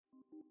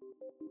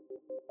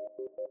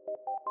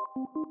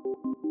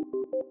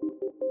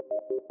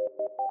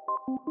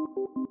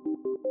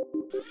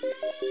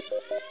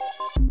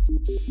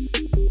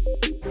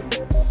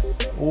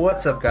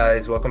What's up,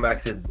 guys? Welcome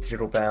back to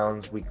Digital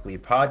Bounds Weekly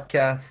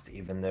Podcast,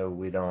 even though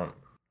we don't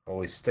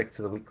always stick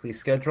to the weekly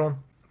schedule.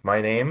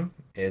 My name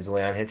is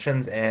Leon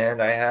Hitchens,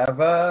 and I have,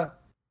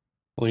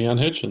 Leon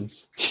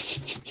Hitchens.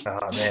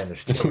 oh man,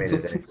 there's two of me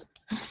today.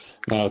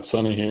 No, it's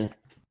sunny here.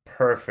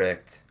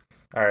 Perfect.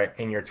 All right,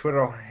 and your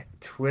Tweedle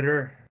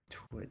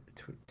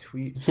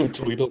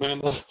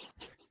handle.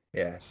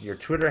 yeah, your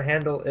Twitter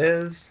handle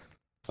is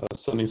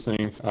Sunny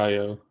Singh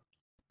IO.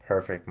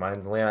 perfect.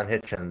 Mine's Leon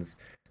Hitchens.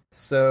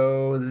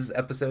 So this is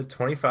episode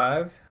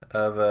 25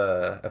 of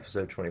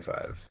episode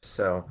 25.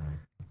 So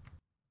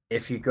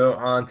if you go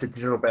on to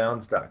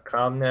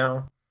digitalbounds.com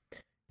now,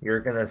 you're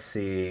gonna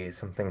see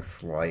something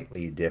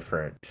slightly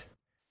different.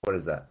 What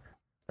is that?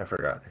 I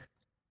forgot.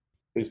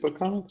 Facebook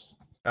comments?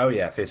 Oh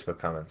yeah, Facebook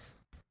comments.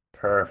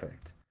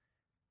 Perfect.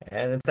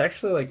 And it's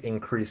actually like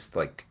increased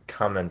like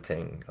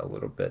commenting a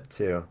little bit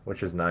too,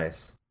 which is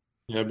nice.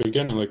 Yeah, I've been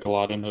getting like a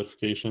lot of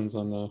notifications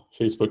on the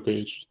Facebook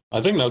page.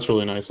 I think that's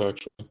really nice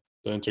actually,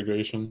 the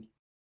integration.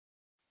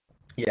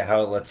 Yeah,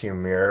 how it lets you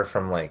mirror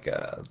from like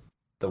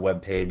the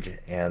web page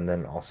and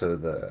then also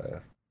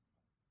the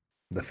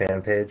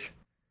fan page.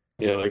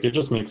 Yeah, like it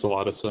just makes a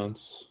lot of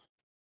sense.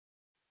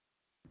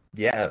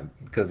 Yeah,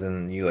 because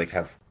then you like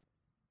have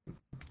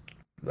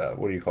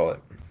what do you call it?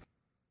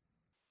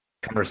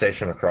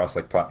 Conversation across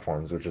like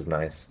platforms, which is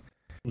nice.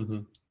 hmm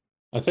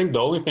I think the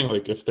only thing,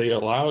 like if they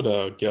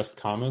allowed guest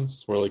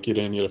comments where like you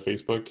didn't need a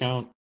Facebook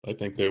account, I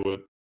think there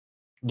would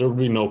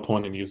be no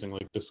point in using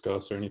like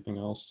Discuss or anything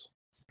else.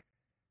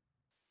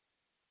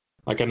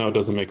 Like I know it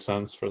doesn't make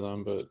sense for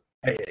them, but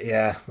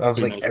Yeah, I was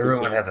be like nice to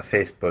everyone see. has a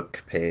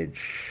Facebook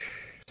page,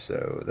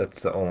 so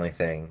that's the only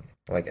thing.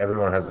 Like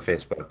everyone has a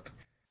Facebook.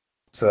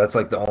 So that's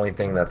like the only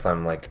thing that's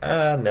I'm like,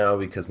 no,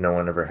 because no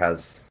one ever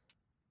has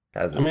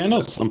I mean, it. I know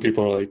So some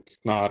people are like,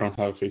 no, I don't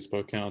have a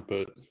Facebook account,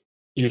 but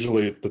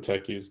usually the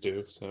techies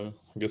do, so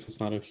I guess it's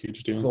not a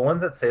huge the deal.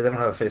 ones that say they don't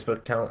have a Facebook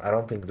account, I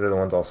don't think they're the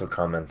ones also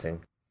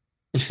commenting.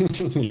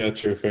 Yeah,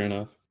 true, fair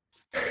enough.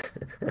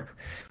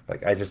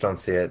 Like I just don't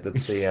see it.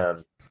 Let's see.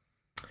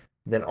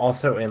 Then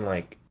also in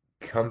like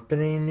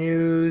company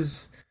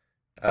news,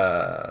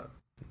 uh,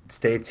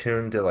 stay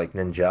tuned to like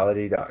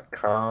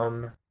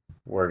ninjality.com.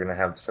 We're gonna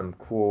have some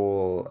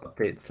cool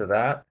updates to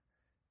that.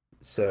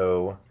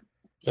 So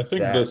I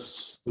think that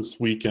this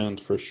weekend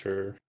for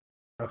sure.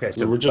 okay, We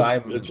so were just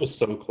it's just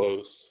so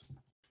close.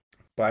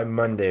 by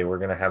Monday we're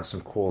gonna have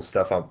some cool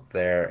stuff up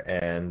there,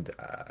 and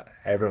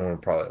everyone will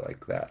probably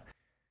like that.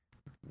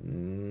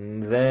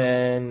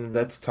 Then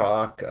let's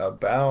talk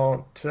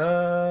about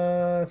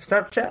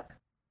Snapchat.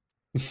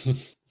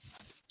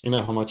 You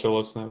know how much I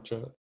love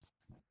Snapchat.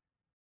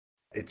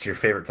 It's your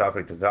favorite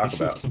topic to talk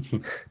about.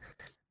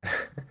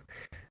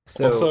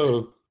 So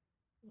Also,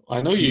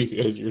 I know you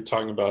you're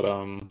talking about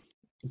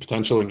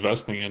potential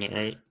investing in it,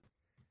 right?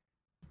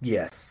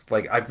 yes,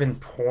 like I've been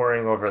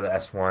poring over the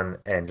S1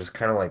 and just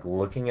kind of like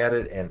looking at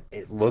it, and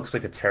it looks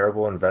like a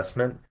terrible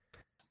investment,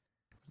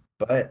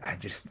 but I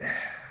just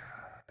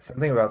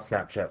something about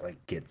Snapchat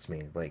like gets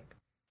me. Like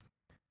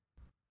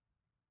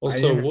I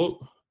Also, didn't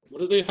what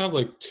do they have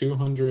like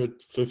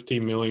 250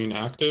 million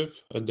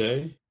active a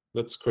day?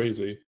 That's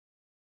crazy.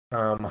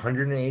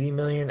 180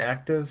 million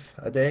active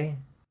a day,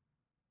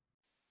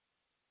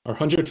 Or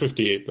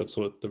 158, that's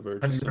what The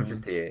Verge is saying.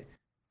 158.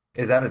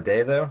 Is that a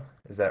day though?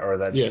 Is that or is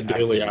that Yeah, just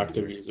daily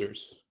active active users?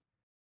 users.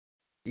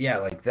 Yeah,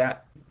 like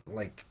that.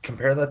 Like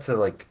compare that to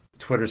like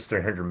Twitter's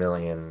 300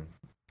 million.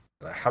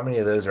 How many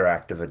of those are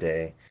active a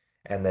day?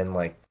 And then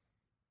like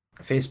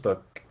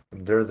Facebook,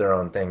 they're their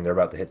own thing. They're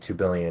about to hit 2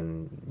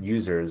 billion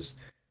users.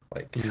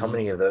 Like, how hmm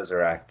many of those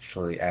are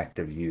actually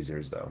active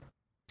users, though?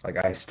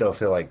 Like, I still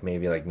feel like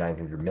maybe like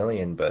 900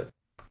 million, but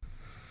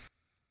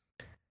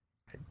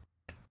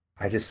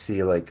I just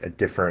see like a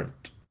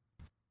different,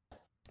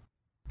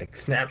 like,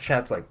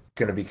 Snapchat's like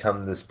going to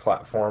become this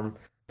platform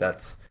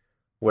that's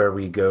where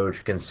we go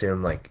to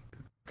consume like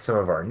some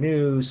of our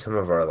news, some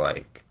of our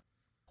like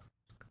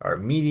our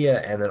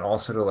media, and then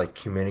also to like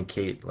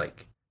communicate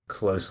like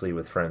closely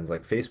with friends.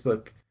 Like,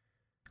 Facebook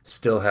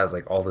still has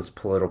like all this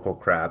political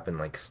crap and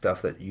like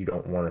stuff that you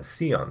don't want to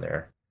see on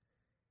there.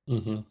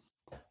 hmm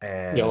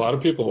Yeah, a And lot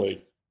of people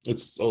like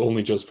it's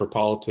only just for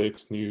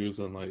politics, news,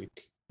 and like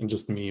and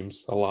just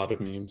memes. A lot of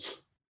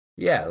memes.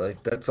 yeah,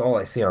 like that's all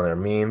I see on there.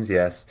 Memes,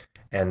 yes.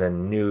 And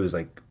then news,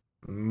 like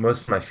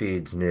most of my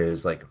feeds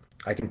news, like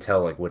I can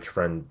tell like which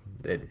friend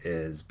it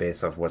is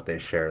based off what they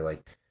share.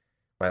 Like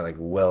my like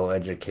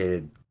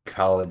well-educated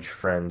college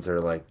friends are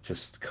like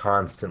just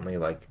constantly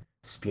like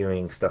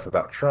spewing stuff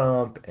about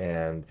Trump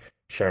and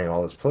sharing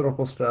all this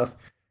political stuff.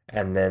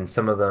 And then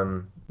some of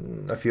them,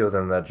 a few of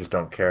them that just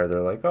don't care,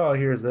 they're like, "Oh,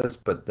 here's this."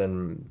 But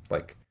then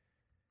like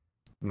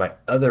my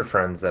other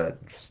friends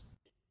that just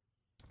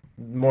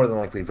more than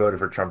likely voted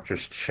for Trump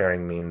just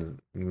sharing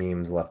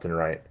memes left and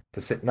right.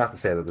 To say, not to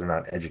say that they're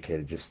not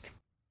educated, just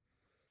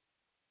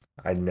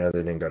I know they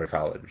didn't go to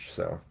college,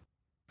 so.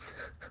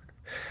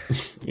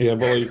 Yeah,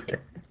 but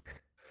like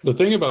the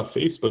thing about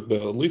Facebook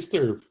though, at least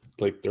their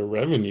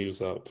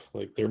revenue's up.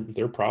 Like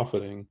they're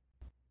profiting.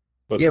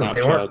 But Yeah, but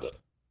Snapchat,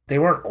 they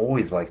weren't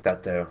always like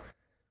that though.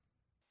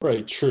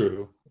 right,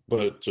 true.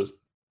 But just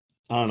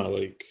I don't know,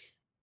 like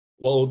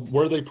well,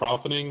 were they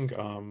profiting?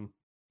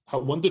 How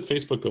when did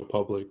Facebook go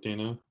public, do you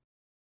know?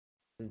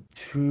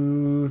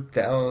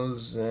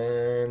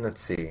 2000,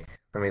 let's see.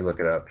 Let me look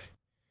it up.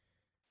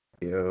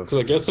 Yo, Because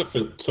I guess if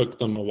it took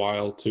them a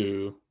while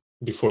to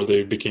before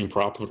they became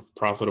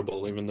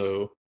profitable, even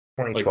though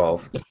like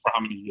 2012. for how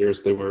many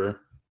years they were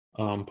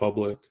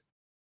public.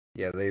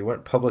 Yeah, they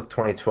went public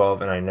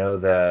 2012, and I know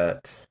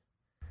that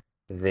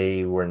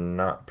they were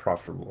not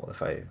profitable,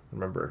 if I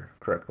remember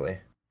correctly.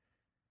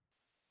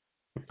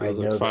 It I was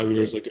like know five that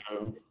years they,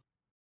 ago.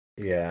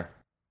 yeah.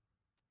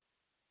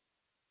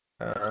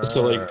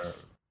 So like, Uh,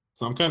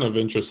 so I'm kind of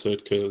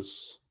interested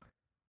because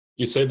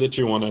you say that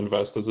you want to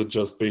invest. Is it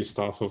just based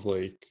off of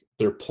like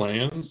their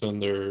plans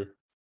and their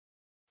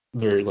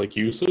like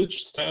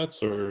usage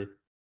stats, or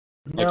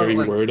like are no, you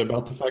like, worried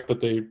about the fact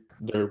that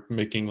they're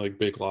making like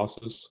big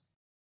losses?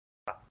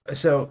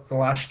 so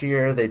last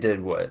year they did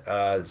what?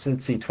 So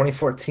let's see,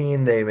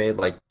 2014 they made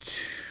like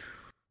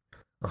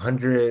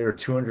 100 or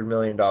 200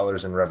 million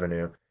dollars in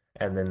revenue,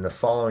 and then the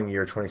following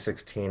year,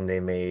 2016,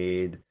 they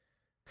made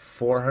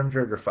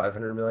 400 or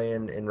 500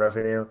 million in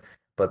revenue,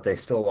 but they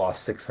still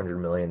lost 600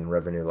 million in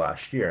revenue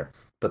last year.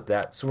 But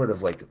that sort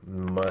of like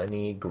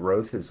money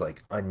growth is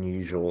like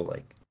unusual.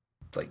 Like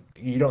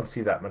you don't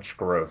see that much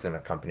growth in a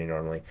company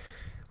normally.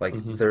 Like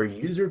Hmm. their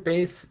user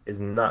base is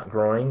not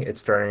growing.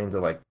 It's starting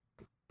to like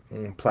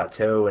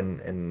plateau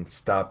and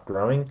stop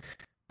growing.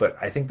 But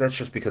I think that's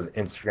just because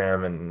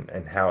Instagram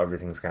and how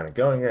everything's kind of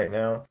going right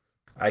now.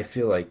 I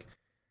feel like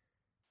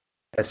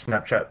as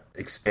Snapchat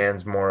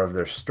expands more of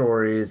their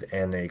stories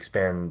and they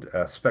expand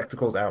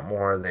spectacles out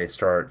more, they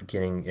start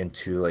getting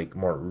into like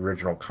more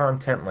original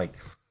content. Like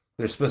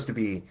there's supposed to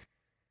be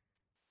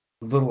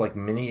little like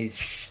mini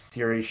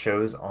series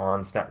shows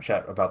on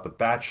Snapchat about The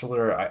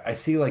Bachelor. I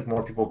see like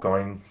more people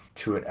going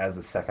to it as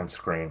a second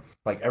screen.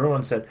 Like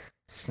everyone said,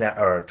 Snap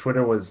or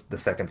Twitter was the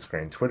second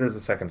screen. Twitter's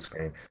the second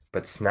screen,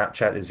 but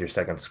Snapchat is your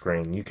second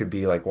screen. You could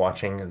be like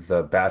watching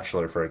The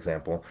Bachelor, for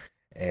example,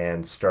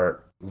 and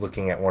start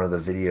looking at one of the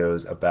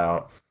videos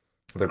about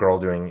the girl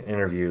doing an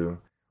interview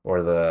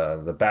or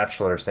the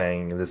Bachelor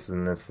saying this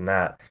and this and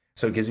that.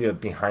 So it gives you a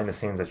behind the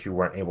scenes that you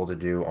weren't able to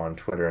do on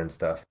Twitter and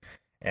stuff.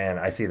 And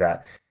I see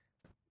that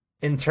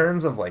in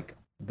terms of like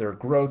their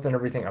growth and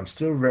everything, I'm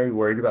still very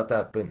worried about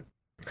that, but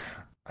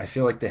I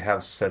feel like they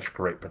have such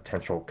great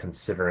potential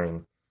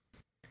considering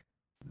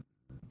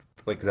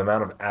like the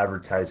amount of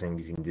advertising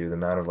you can do, the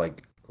amount of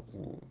like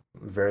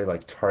very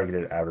like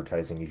targeted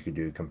advertising you could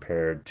do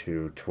compared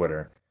to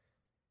Twitter.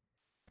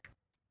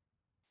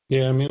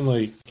 Yeah, I mean,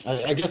 like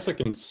I guess I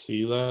can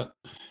see that.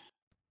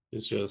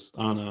 It's just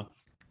I don't know.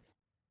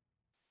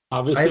 I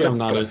have Obviously, a gut I'm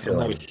not a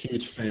feeling.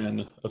 huge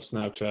fan of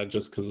Snapchat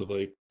just because of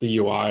like the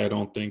UI. I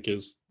don't think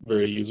is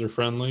very user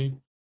friendly.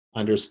 I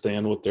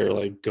understand what they're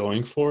like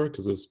going for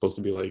because it's supposed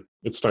to be like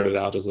it started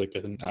out as like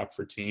an app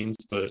for teens,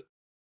 but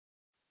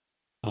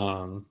I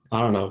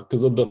don't know.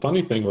 Because the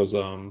funny thing was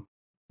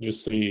you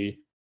see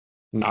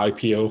an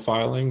IPO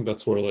filing.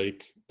 That's where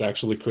like they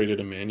actually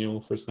created a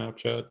manual for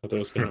Snapchat. I thought it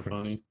was kind of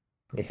funny.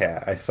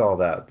 Yeah, I saw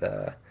that.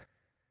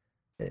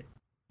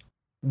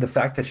 The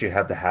fact that you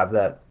have to have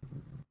that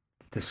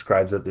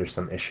describes that there's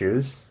some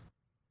issues.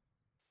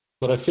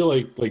 But I feel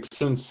like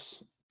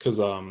since because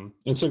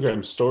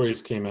Instagram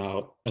stories came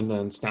out and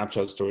then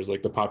Snapchat stories,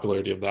 like the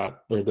popularity of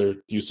that or their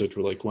usage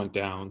were like went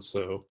down.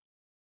 So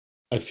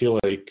I feel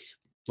like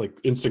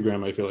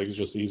Instagram, I feel like is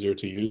just easier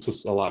to use.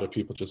 Just a lot of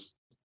people just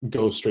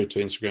go straight to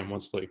Instagram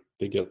once like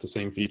they get the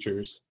same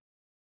features.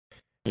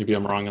 Maybe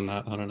I'm wrong on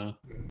that. I don't know.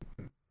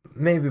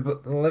 Maybe,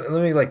 but let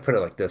me like put it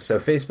like this. So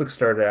Facebook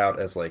started out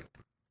as like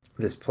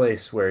this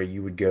place where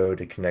you would go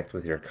to connect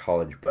with your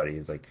college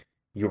buddies. Like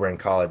you were in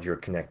college, you were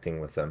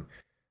connecting with them.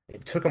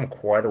 It took them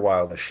quite a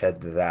while to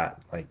shed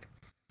that like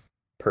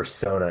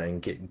persona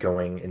and get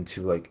going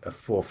into like a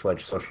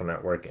full-fledged social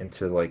network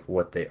into like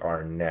what they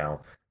are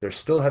now. They're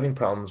still having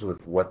problems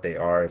with what they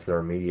are if they're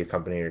a media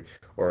company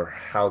or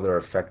how they're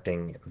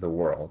affecting the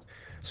world.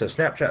 So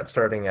Snapchat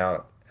starting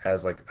out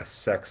as like a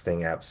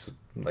sexting app,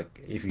 like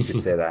if you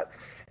could say that,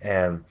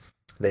 and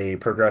they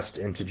progressed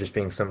into just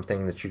being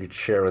something that you could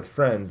share with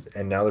friends,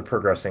 and now they're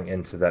progressing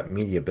into that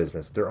media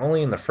business. They're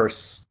only in the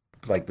first,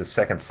 like the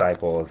second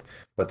cycle of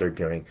what they're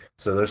doing.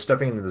 So they're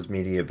stepping into this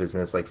media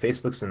business. Like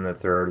Facebook's in the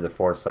third, the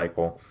fourth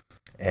cycle,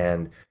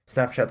 and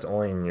Snapchat's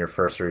only in your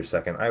first or your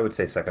second. I would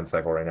say second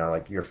cycle right now,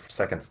 like your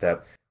second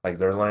step. Like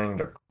they're learning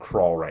to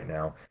crawl right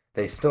now.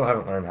 They still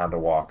haven't learned how to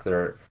walk.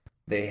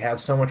 They have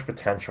so much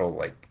potential.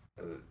 Like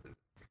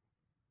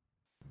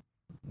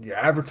your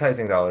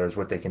advertising dollars,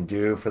 what they can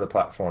do for the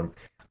platform.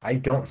 I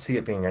don't see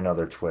it being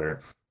another Twitter.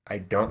 I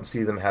don't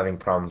see them having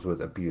problems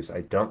with abuse.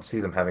 I don't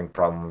see them having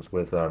problems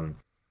with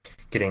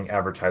getting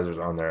advertisers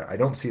on there. I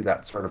don't see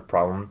that sort of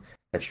problem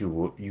that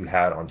you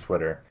had on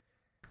Twitter.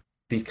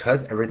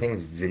 because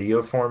everything's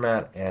video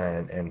format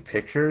and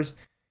pictures,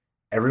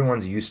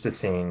 everyone's used to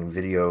seeing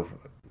video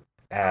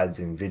ads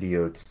and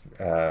video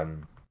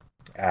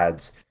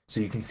ads.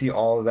 So you can see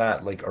all of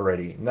that like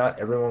already. Not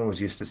everyone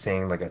was used to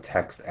seeing like a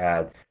text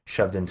ad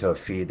shoved into a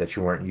feed that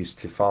you weren't used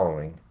to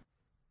following.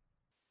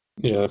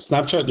 Yeah,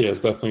 Snapchat, yeah, it's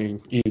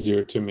definitely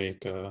easier to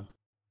make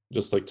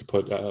just like to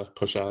put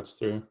push ads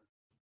through.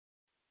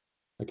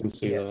 I can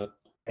see Yeah. that.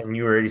 And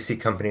you already see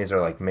companies are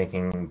like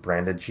making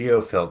branded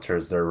geo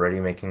filters. They're already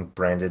making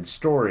branded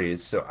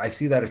stories. So I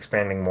see that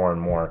expanding more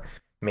and more.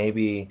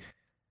 Maybe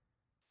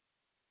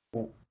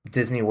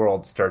Disney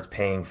World starts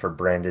paying for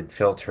branded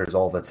filters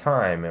all the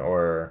time,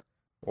 or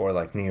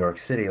like New York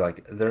City,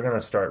 like they're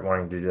gonna start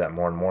wanting to do that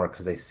more and more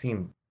because they see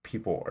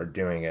people are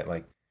doing it.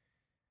 Like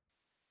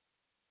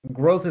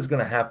growth is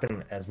gonna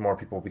happen as more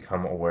people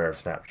become aware of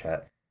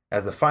Snapchat.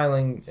 As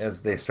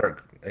they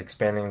start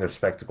expanding their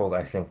spectacles,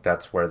 I think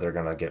that's where they're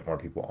gonna get more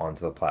people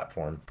onto the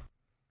platform.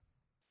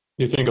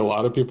 Do you think a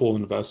lot of people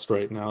invest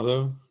right now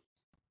though?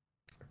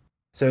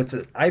 So it's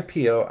an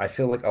IPO. I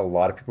feel like a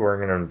lot of people are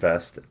going to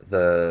invest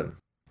the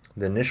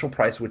initial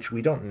price, which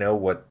we don't know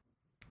what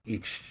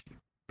each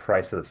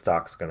price of the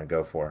stock is going to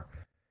go for.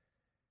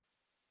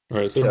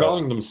 Right, they're So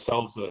valuing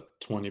themselves at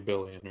 20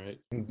 billion, right?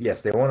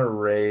 yes, they want to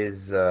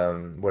raise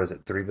what is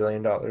it, $3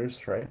 billion,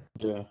 right?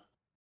 Yeah.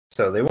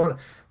 So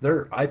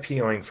they're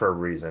IPOing for a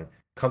reason.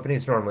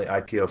 Companies normally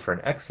IPO for an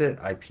exit,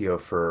 IPO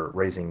for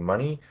raising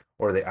money,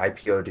 or they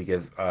IPO to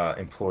give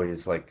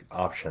employees like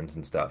options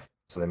and stuff,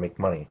 so they make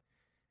money.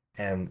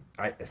 And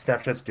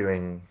Snapchat's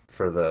doing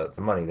for the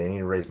money. They need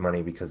to raise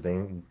money because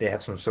they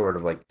have some sort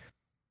of like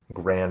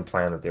grand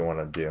plan that they want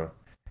to do.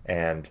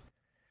 And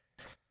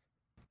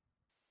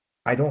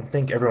I don't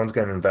think everyone's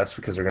going to invest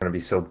because they're going to be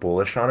so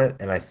bullish on it.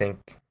 And I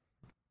think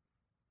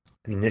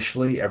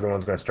initially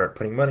everyone's going to start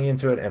putting money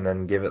into it and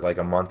then give it like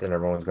a month and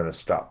everyone's going to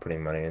stop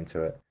putting money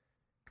into it.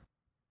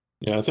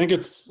 Yeah, I think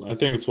it's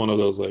one of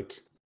those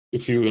like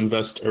if you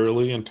invest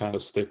early and kind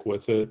of stick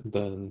with it,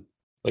 then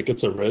like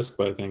it's a risk,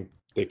 but I think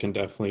they can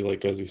definitely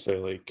like as you say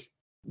like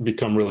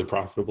become really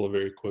profitable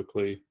very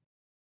quickly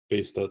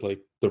based at like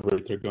the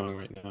rate they're going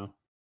right now.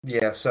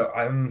 Yeah, so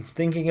I'm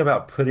thinking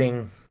about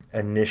putting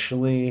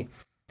initially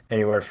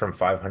anywhere from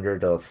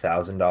 500 to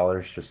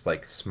 $1,000 just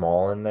like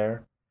small in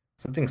there.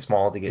 Something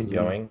small to get Hmm.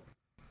 going.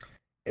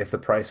 If the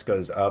price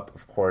goes up,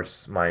 of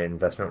course, my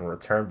investment will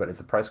return. But if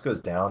the price goes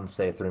down,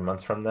 say 3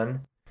 months from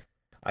then,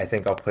 I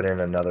think I'll put in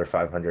another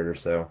 500 or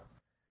so.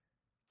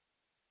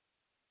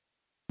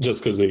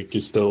 Just because like you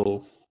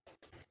still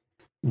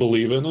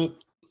believe in it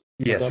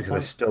at Yes, that because I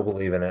point. still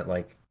believe in it.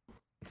 Like,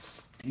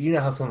 you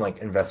know how some like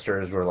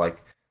investors were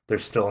like, they're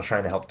still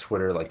trying to help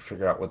Twitter like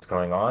figure out what's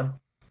going on.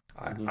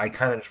 I Hmm.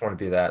 kind of just want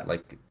to be that.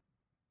 Like,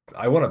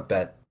 I want to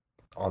bet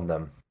on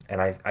them, and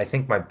I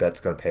think my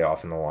bet's going to pay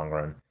off in the long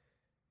run.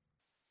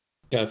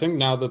 Yeah, I think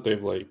now that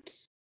they've like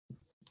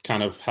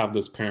kind of have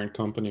this parent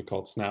company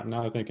called Snap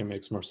now, I think it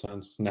makes more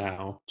sense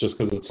now just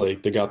because it's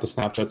like they got the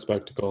Snapchat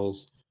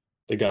spectacles,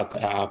 they got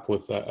the app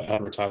with the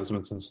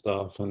advertisements and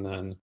stuff, and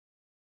then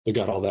they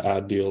got all the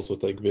ad deals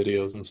with like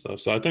videos and stuff.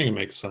 So I think it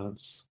makes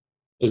sense.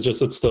 It's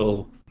just it's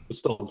still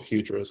a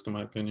huge risk in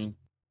my opinion.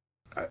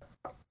 I,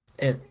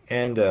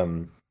 and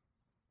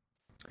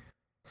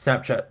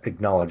Snapchat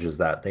acknowledges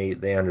that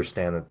they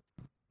understand that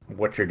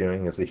what you're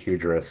doing is a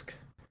huge risk,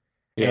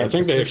 Yeah, I and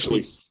think they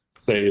actually especially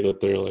say that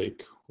they're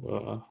like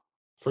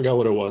forgot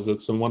what it was.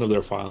 It's in one of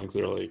their filings.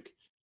 They're like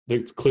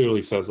it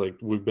clearly says like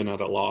we've been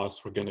at a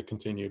loss. We're going to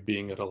continue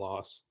being at a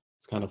loss.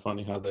 It's kind of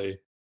funny how they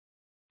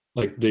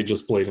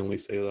just blatantly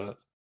say that.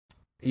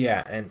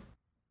 yeah, and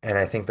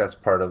I think that's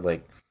part of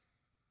like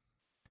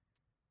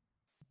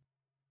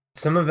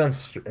some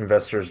events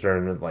investors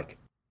during like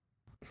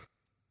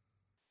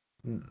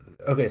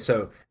okay,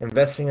 so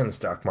investing in the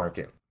stock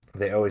market,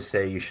 they always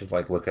say you should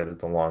like look at it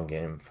the long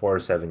game, 4 or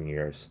 7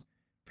 years.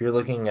 If you're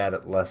looking at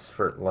it less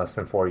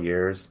than 4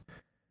 years,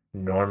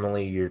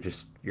 normally you're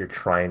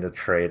trying to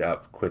trade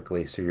up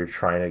quickly, so you're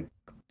trying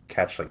to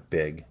catch like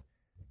big.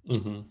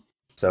 Hmm.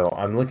 So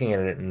I'm looking at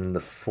it in the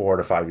 4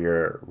 to 5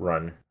 year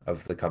run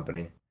of the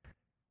company.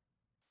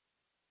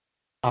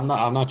 I'm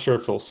not sure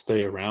if it'll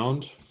stay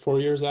around 4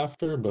 years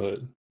after, but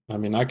I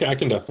mean I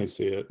can definitely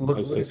see it. Look I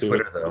at see what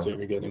Twitter though.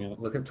 you're getting at.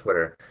 Look at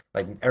Twitter.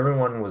 Like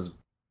everyone was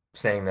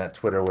saying that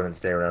Twitter wouldn't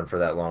stay around for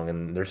that long,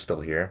 and they're still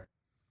here.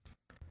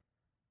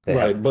 They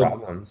Right, have but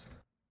problems.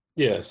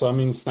 yeah, so I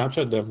mean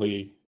Snapchat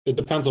definitely it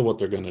depends on what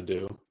they're gonna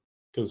do.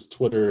 Because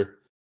Twitter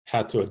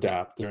had to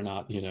adapt. They're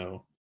not,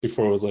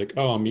 before it was like,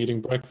 oh, I'm eating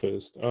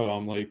breakfast. Oh,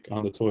 I'm like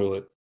on the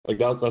toilet. Like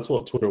that's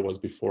what Twitter was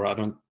before. I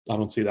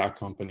don't see that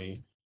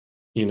company,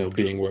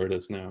 being where it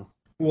is now.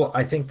 Well,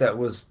 I think that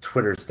was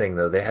Twitter's thing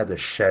though. They had to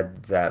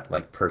shed that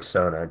like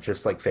persona,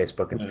 just like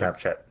Facebook and Yeah.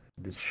 Snapchat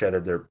just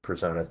shedded their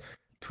personas.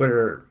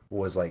 Twitter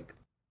was like,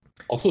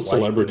 Also,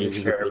 why do you need to celebrities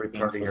is a share every big thing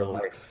part of for your them.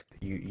 life?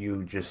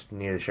 You just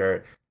need to share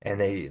it. And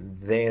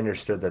they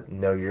understood that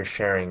no, you're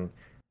sharing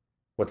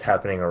what's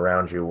happening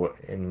around you,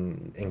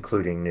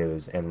 including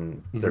news,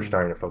 and they're Hmm.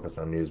 starting to focus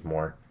on news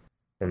more.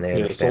 and they Yeah,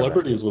 understand that.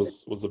 celebrities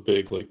was a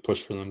big like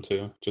push for them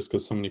too, just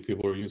because so many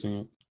people were using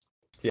it.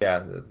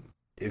 Yeah,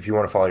 if you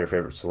want to follow your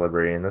favorite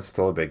celebrity, and that's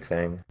still a big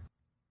thing.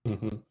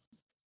 Hmm.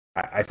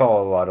 I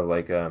follow a lot of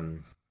like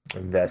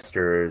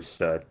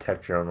investors,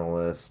 tech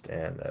journalists,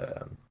 and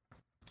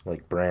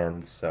like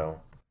brands. So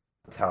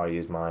that's how I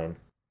use mine.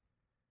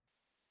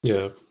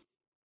 Yeah,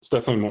 it's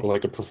definitely more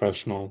like a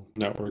professional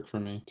network for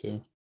me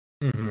too.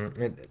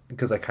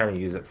 Because I kind of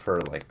use it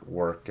for like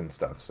work and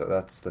stuff. So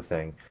that's the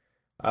thing.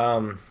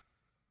 Um,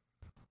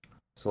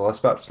 so less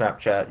about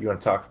Snapchat. You want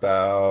to talk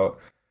about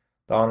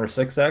the Honor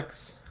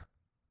 6X?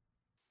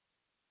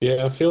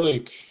 Yeah, I feel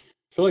like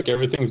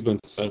everything's been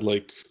said.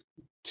 Like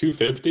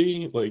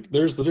 250, like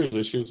there's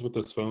issues with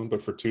this phone,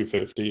 but for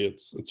 250,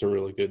 it's a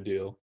really good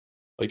deal.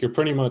 Like you're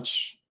kind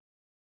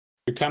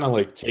of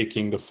like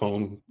taking the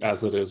phone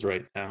as it is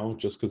right now,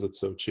 just because it's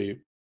so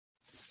cheap.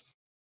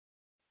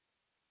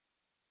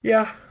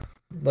 Yeah,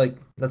 like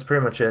that's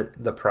pretty much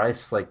it. The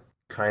price like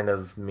kind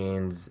of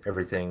means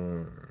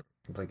everything.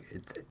 Like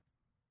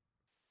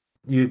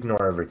you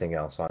ignore everything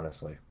else,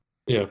 honestly.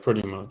 Yeah,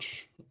 pretty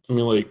much. I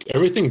mean, like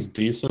everything's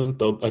decent,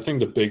 though. I think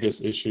the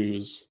biggest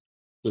issues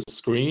the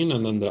screen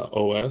and then the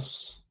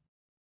OS.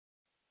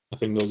 I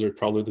think those are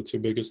probably the two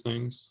biggest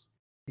things.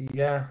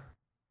 Yeah,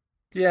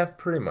 yeah,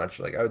 pretty much.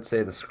 Like I would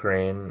say the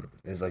screen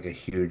is like a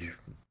huge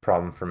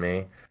problem for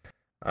me.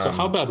 So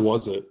how Um, bad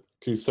was it?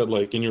 'Cause you said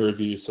like in your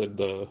review, you said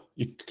the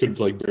you could it's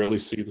like barely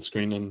see the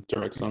screen in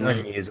direct it's sunlight.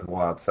 unusable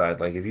outside.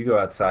 Like if you go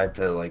outside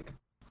to like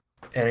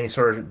any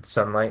sort of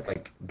sunlight,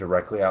 like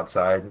directly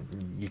outside,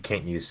 you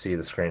can't use see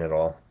the screen at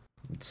all.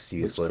 It's That's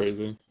useless.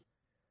 crazy.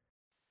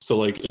 So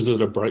like, is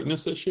it a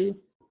brightness issue?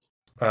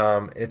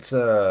 It's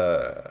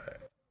a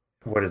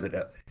what is it?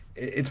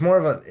 It's more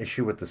of an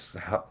issue with this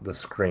the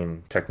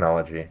screen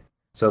technology.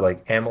 So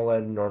like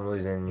AMOLED normally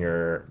is in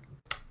your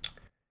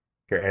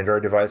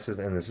Android devices,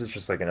 and this is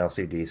just like an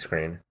LCD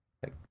screen.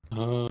 Like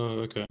Oh,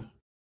 okay.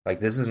 like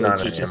this is So it's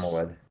not an just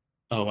AMOLED.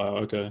 oh wow,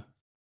 okay.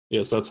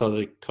 Yes, that's how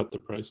they cut the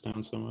price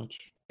down so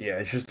much. Yeah,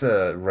 it's just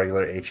a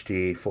regular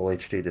HD, full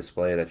HD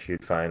display that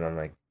you'd find on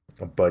like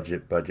a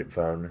budget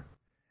phone.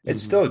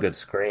 It's Hmm. still a good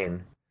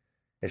screen.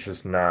 It's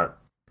just not.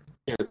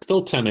 Yeah, it's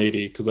still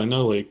 1080 because I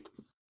know like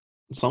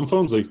some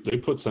phones they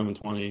put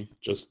 720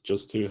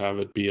 just to have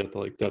it be at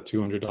like that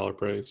 $200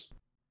 price.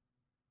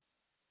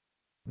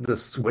 The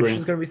Switch is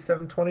Grant, gonna be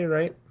 720,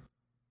 right?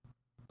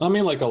 I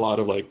mean like a lot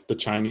of like the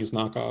Chinese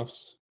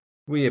knockoffs.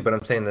 Well, yeah, but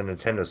I'm saying the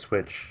Nintendo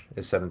Switch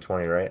is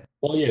 720, right?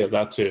 Well, yeah,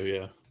 that too, yeah.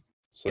 Yeah,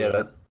 So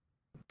that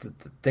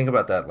think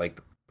about that.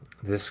 Like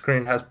this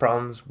screen has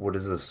problems. What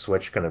is the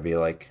Switch gonna be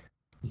like?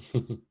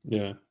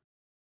 yeah.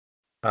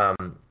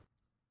 Um,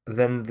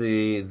 then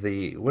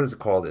the what is it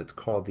called? It's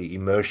called the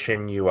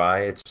Emotion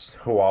UI. It's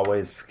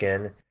Huawei's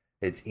skin.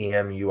 It's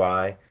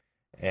EMUI,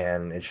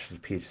 and it's just a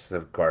piece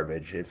of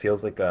garbage. It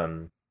feels like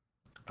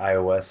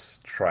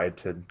iOS tried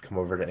to come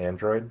over to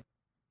Android.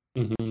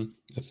 Hmm. I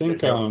There's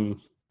think no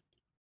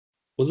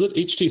was it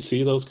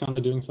HTC that was kind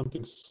of doing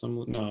something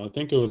similar? No, I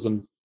think it was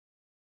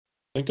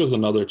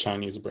another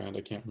Chinese brand.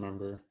 I can't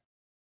remember.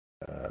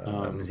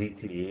 Um,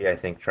 ZTE, I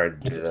think, tried I to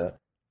do th- that.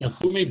 yeah,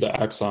 who made the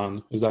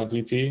Axon? Is that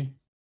ZT?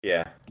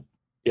 Yeah.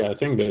 Yeah, I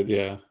think that.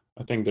 Yeah,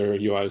 I think their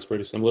UI is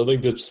pretty similar.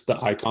 Like just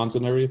the icons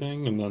and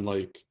everything, and then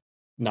like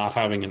not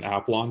having an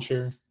app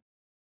launcher.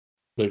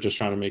 They're just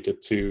trying to make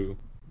it too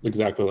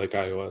exactly like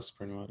iOS,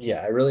 pretty much.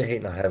 Yeah, I really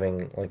hate not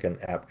having like an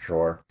app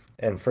drawer.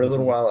 And for a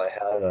little Hmm. while I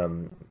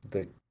had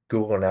the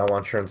Google Now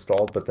launcher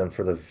installed, but then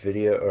for the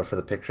video or for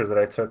the pictures that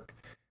I took,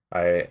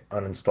 I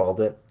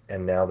uninstalled it.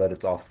 And now that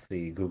it's off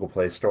the Google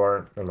Play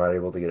Store, I'm not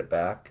able to get it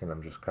back, and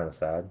I'm just kind of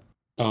sad.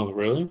 Oh,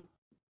 really?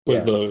 Was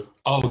Yeah. the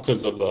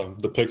because of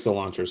the Pixel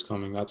launchers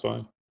coming? That's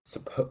why.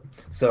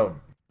 So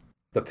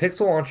the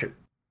Pixel launcher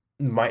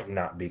might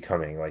not be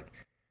coming. Like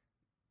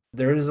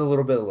there is a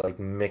little bit of like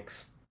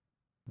mixed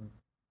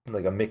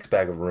like a mixed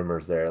bag of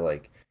rumors there.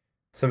 Like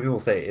some people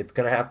say it's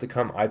gonna have to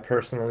come. I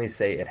personally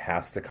say it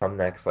has to come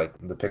next. Like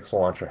the Pixel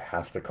launcher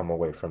has to come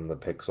away from the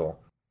Pixel.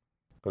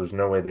 There's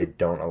no way they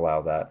don't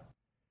allow that.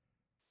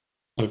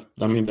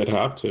 I mean, they'd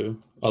have to.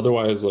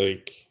 Otherwise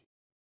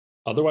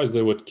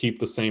they would keep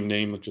the same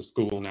name of just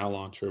Google Now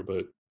Launcher,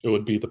 but it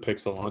would be the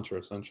Pixel launcher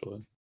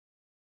essentially.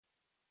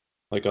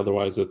 Like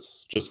otherwise,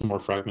 it's just more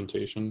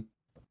fragmentation.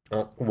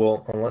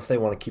 Well, unless they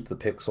want to keep the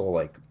Pixel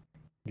like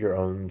your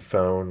own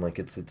phone, like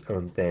it's its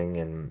own thing,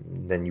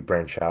 and then you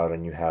branch out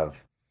and you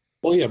have.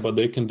 Well, yeah, but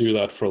they can do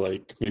that for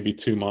like maybe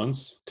 2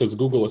 months because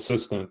Google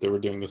Assistant, they were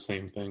doing the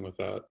same thing with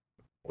that.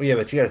 Well, yeah,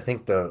 but you got to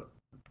think the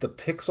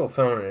Pixel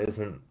phone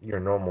isn't your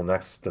normal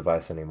Nexus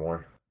device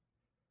anymore.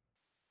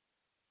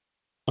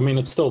 I mean,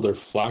 it's still their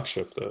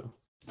flagship though.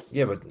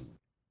 Yeah, but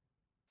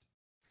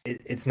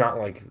it's not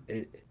like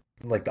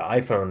like the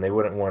iPhone. They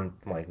wouldn't want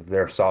like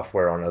their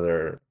software on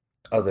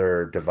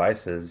other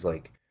devices.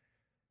 Like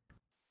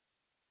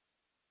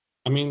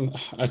I mean,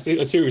 I see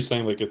what you're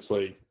saying. Like it's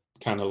like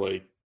kind of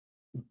like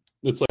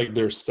it's like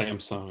their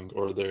Samsung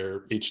or their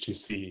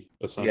HTC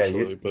yeah,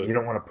 essentially, you but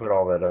don't want to put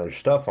all that other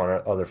stuff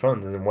on other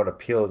phones. And then what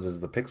appeal does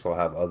the Pixel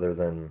have other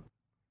than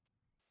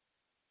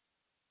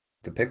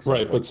The Pixel, Right,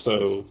 like, but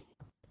so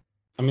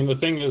I mean the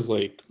thing is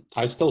like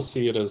I still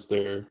see it as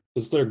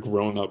their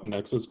grown up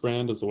Nexus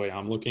brand is the way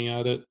I'm looking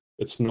at it.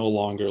 It's no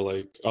longer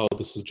like, oh,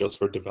 this is just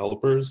for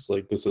developers,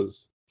 like this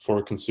is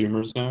for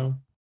consumers now.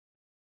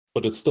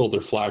 But it's still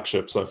their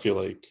flagship, so I feel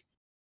like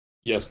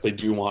yes, they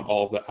do want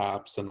all of the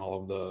apps and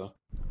all of the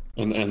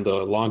and the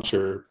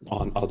launcher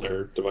on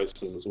other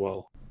devices as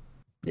well.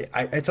 yeah,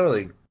 I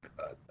totally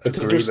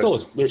Because agree,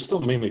 but they're still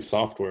mainly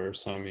software,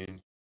 so I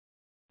mean,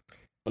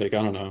 like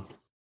I don't know.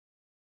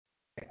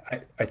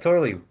 I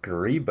totally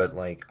agree, but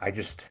like I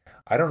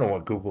don't know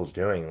what Google's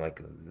doing.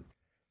 Like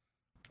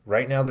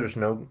right now, there's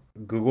no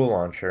Google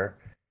launcher.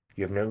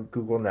 You have no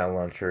Google Now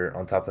launcher.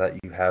 On top of that,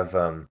 you have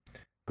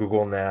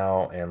Google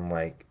Now and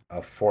like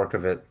a fork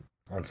of it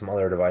on some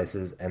other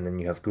devices, and then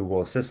you have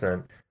Google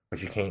Assistant,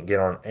 which you can't get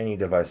on any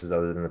devices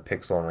other than the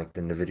Pixel and like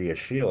the Nvidia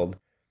Shield.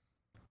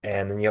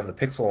 And then you have the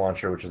Pixel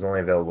launcher, which is only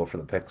available for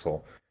the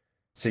Pixel.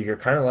 So you're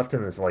kind of left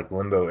in this like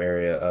limbo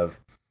area of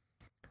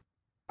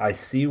I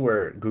see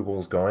where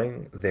Google's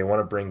going. They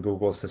want to bring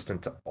Google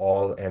Assistant to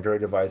all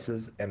Android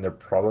devices, and they're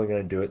probably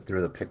going to do it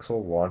through the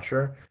Pixel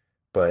launcher.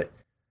 But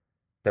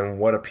then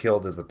what appeal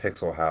does the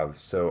Pixel have?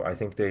 So I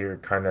think they're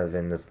kind of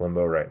in this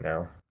limbo right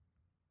now.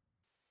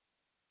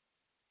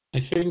 I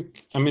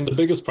think, I mean, the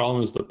biggest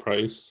problem is the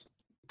price,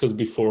 because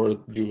before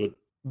the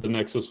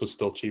Nexus was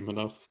still cheap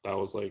enough. That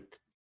was like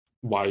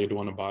why you'd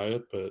want to buy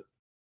it, but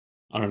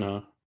I don't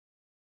know.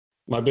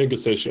 My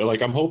biggest issue,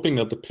 like, I'm hoping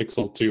that the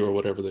Pixel 2 or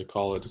whatever they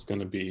call it is going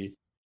to be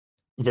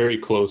very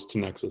close to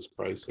Nexus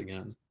price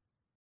again.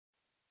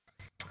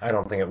 I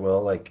don't think it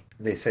will. Like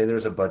they say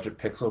there's a budget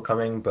Pixel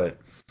coming, but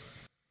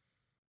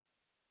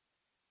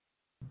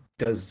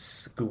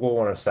does Google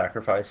want to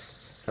sacrifice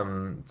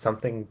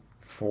something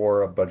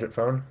for a budget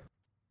phone?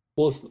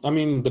 Well, I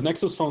mean, the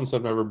Nexus phones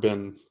have never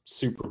been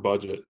super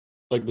budget.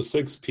 Like the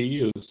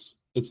 6P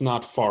it's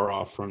not far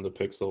off from the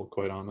Pixel,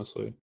 quite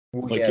honestly.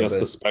 Well, Like yeah, yes, the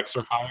but specs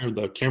are higher,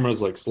 the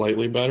camera's like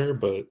slightly better,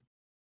 but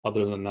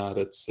other than that,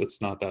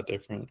 it's not that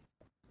different.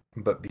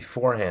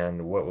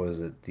 beforehand, what was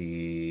it?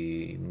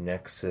 The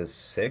Nexus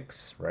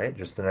 6, right?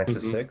 Just the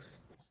Nexus Hmm. 6?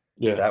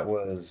 Yeah, That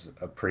was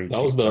a pretty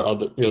that was cheap the phone.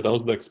 other. Yeah, that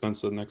was the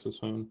expensive Nexus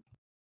phone.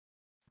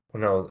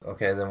 No,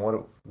 okay, then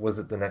what was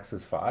it, the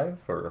Nexus 5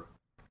 or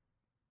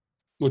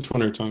Which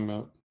one are you talking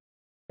about?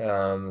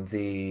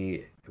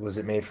 the was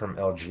it made from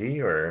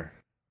LG or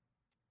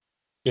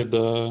Yeah,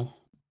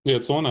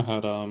 it's the one I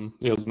had.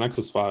 Yeah, it was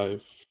Nexus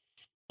 5.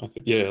 I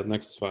think. Yeah,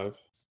 Nexus 5.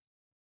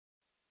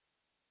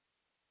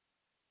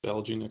 The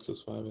LG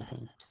Nexus 5, I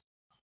think.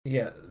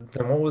 yeah,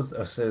 then what was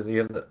so you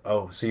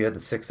have so you had the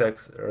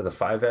 6X or the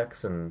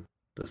 5X and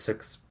the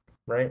 6,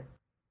 right?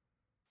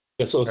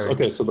 Yeah, so I it's mean,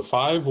 okay. So the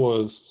 5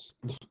 was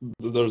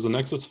there was the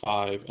Nexus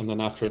 5, and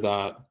then after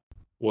that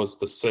was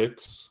the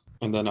 6,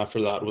 and then after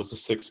that was the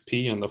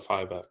 6P and the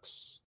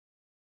 5X.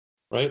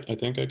 Right? I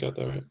think I got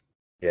that right.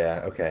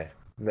 yeah, okay.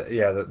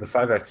 Yeah, the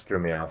 5X threw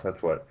me off.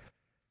 That's what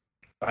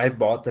I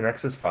bought the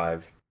Nexus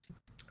 5.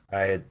 I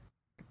had,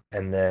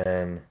 and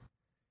then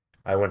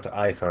I went to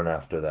iPhone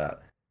after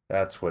that.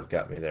 That's what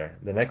got me there.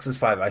 The Nexus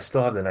 5, I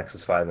still have the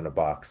Nexus 5 in a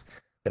box.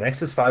 The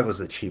Nexus 5 was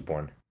a cheap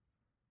one.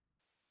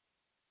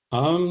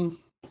 Um,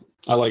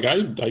 I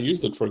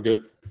used it for a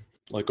good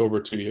like over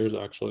 2 years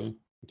actually.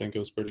 I think it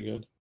was pretty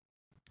good.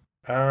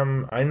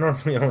 I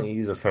normally only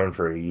use a phone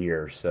for a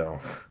year, so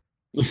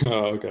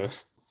Oh, okay.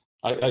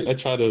 I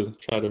try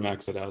to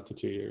max it out to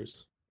 2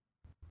 years.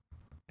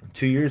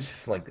 2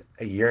 years, like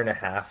a year and a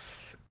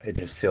half, it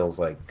just feels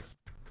like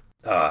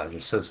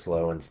just so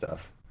slow and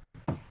stuff.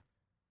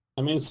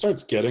 I mean, it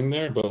starts getting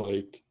there, but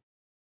like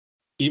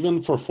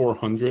even for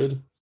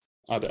 400,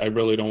 I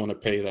really don't want to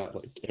pay that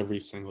like every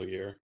single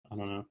year. I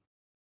don't know.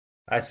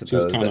 I Two's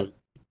suppose kind that of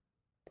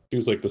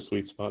two's like the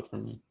sweet spot for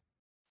me.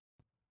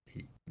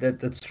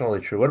 that's totally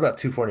true. What about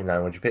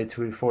 249? Would you pay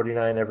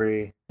 249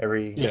 every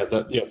Yeah,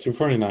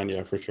 249,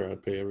 yeah, for sure.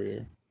 I'd pay every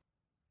year.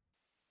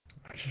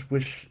 I just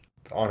wish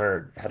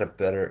Honor had a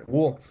better.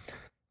 Well,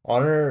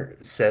 Honor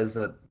says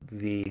that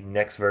the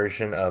next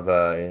version of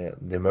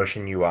the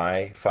Motion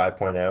UI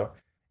 5.0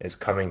 is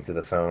coming to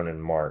the phone in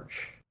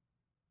March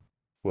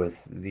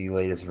with the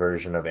latest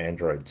version of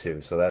Android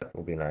too. So that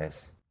will be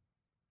nice.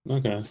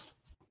 Okay.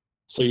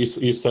 So you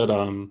said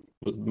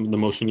the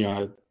Motion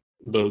UI,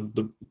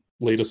 the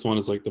latest one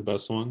is like the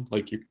best one.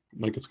 Like you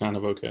like it's kind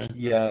of okay.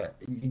 Yeah,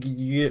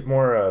 you get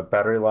more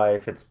battery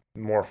life. It's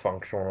more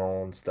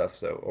functional and stuff.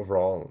 So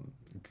overall,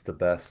 it's the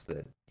best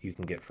that you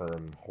can get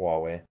from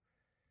Huawei.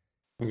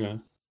 Okay.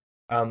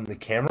 The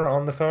camera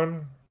on the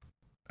phone,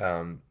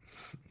 um,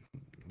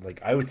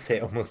 like I would say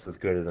almost as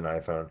good as an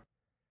iPhone.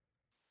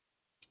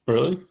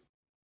 Really?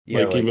 Yeah,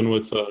 Like like even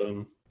with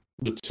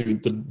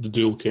the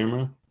dual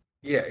camera?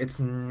 yeah, it's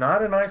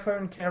not an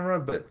iPhone camera,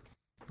 but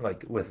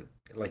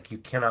like you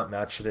cannot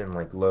match it in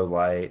like low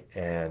light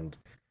and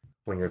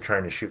when you're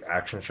trying to shoot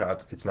action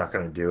shots, it's not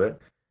going to do it.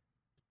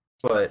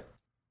 But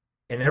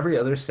in every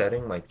other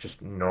setting, like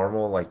just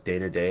normal, like day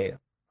to day,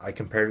 I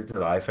compared it to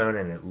the iPhone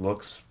and it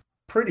looks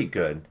pretty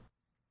good.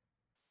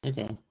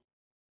 Okay.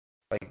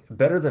 like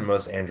better than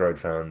most Android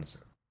phones.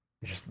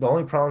 Just the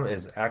only problem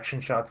is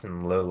action shots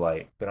in low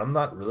light, but I'm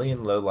not really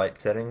in low light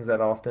settings that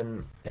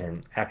often,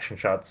 and action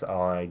shots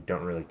I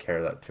don't really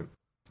care that too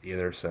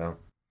either. So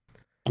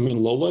I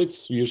mean, low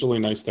light's usually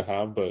nice to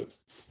have, but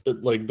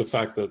like the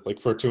fact that like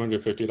for a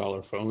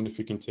 $250 phone, if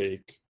you can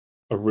take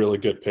a really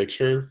good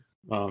picture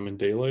in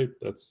daylight,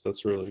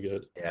 that's really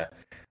good. yeah,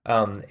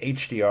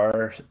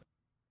 HDR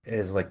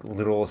is like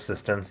little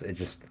assistance.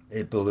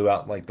 It blew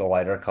out like the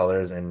lighter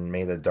colors and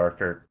made the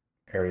darker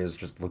areas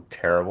just look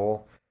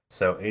terrible.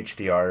 So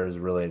HDR is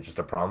really just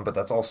a problem, but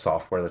that's all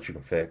software that you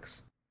can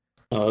fix.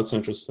 Oh, that's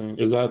interesting.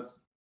 Is that,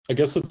 I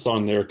guess it's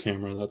on their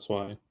camera, that's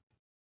why.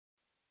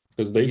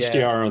 Because the Yeah,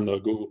 HDR on the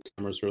Google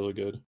camera is really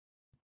good.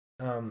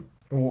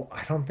 well,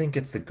 I don't think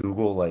it's the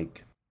Google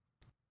like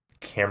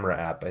camera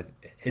app.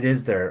 It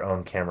is their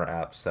own camera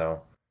app,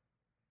 so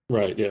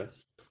Right, yeah.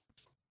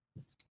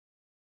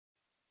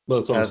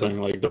 That's what I'm uh, the saying.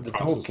 Like the the dual,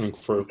 processing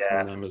for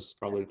yeah, them is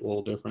probably a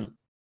little different.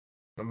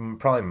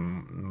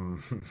 probably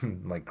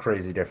like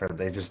crazy different.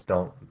 They just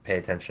don't pay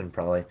attention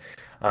probably.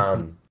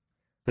 Um,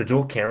 the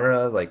dual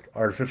camera, like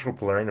artificial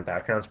blurring the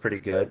background's pretty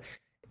good.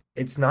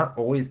 It's not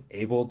always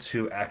able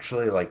to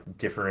actually like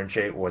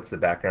differentiate what's the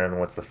background and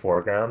what's the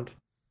foreground.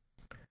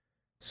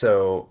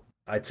 So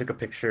I took a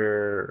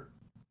picture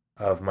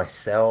of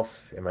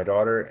myself and my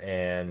daughter,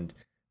 and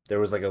there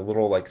was like a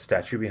little like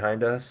statue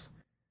behind us,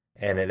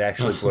 and it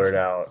actually blurred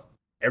out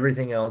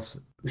everything else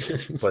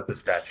but the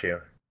statue.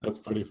 That's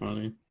pretty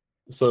funny.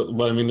 So,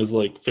 but I mean, is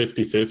like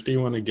 50-50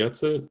 when it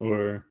gets it,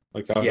 or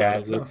like how Yeah, bad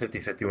is it's it? about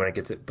 50-50 when it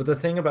gets it. But the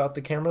thing about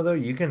the camera though,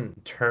 you can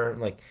turn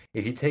like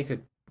if you take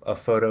a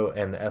photo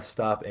and the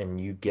f-stop and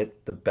you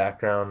get the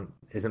background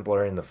isn't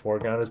blurry and the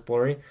foreground is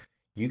blurry,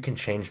 you can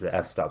change the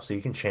f-stop. So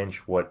you can change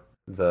what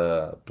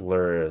the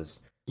blur is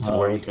to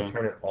where Oh, you can okay.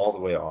 turn it all the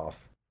way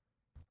off.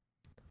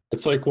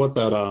 It's like what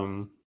that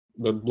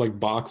the like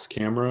box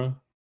camera.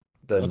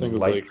 The I think it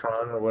was like,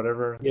 Lightron or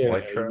whatever, yeah, you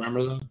Lytra.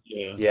 remember that?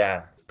 Yeah.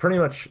 Yeah, pretty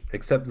much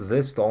except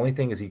this, the only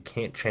thing is you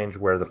can't change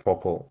where the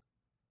focal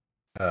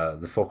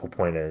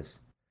point is.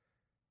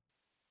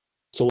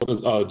 So what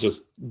is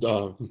just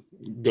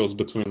goes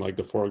between like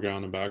the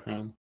foreground and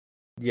background?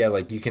 Yeah,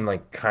 like you can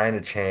like kind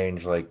of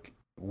change like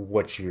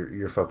what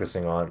you're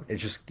focusing on.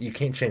 It's just you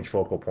can't change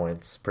focal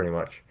points pretty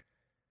much.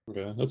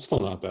 Okay, that's still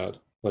not bad.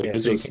 Like Yeah,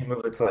 it's so you just can't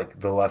move it to like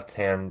the left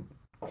hand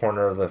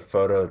corner of the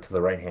photo to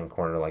the right hand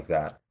corner like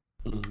that.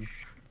 mhm.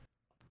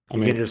 I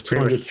You can mean, just two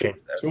pretty much hundred change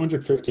that.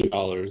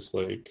 $250,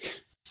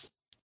 like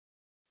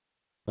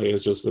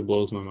it's just it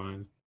blows my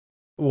mind.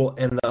 Well,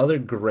 and the other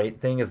great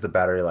thing is the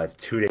battery life,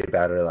 2 day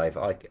battery life.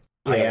 Like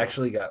I Yeah,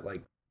 actually got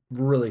like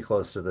really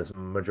close to this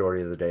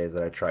majority of the days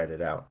that I tried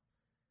it out.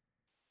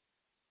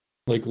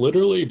 like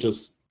literally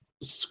just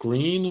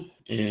screen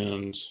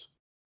and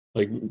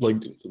like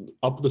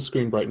up the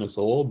screen brightness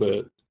a little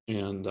bit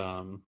and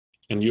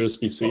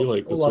USB-C, Oh,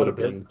 like a this lot would have of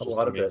it, been a just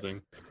lot of it.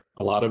 amazing.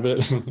 A lot of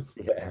it.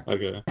 Yeah.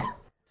 Okay.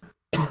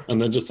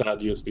 And then just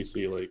add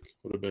USB-C, like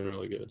would have been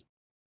really good.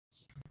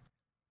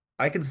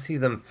 I could see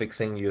them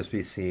fixing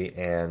USB-C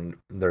and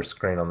their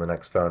screen on the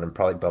next phone and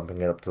probably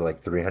bumping it up to like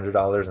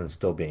 $300 and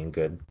still being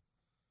good.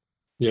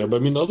 Yeah, but I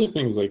mean the other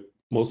thing is like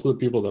most of the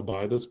people that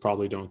buy this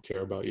probably don't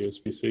care about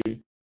USB-C.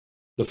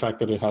 The fact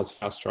that it has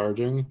fast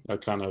charging,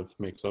 that kind of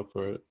makes up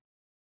for it.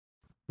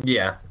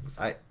 Yeah,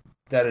 I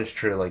that is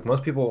true. Like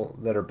most people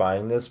that are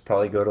buying this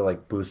probably go to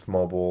like Boost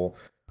Mobile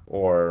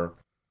or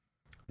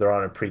they're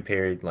on a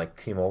prepaid like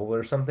T-Mobile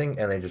or something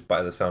and they just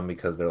buy this phone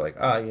because they're like,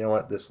 ah, you know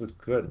what, this looks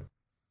good.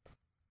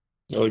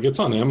 Like it's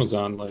on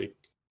Amazon, like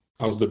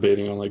I was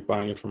debating on like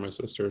buying it for my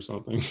sister or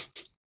something.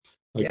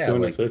 Like Yeah,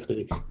 like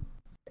 250.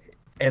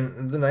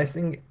 and the nice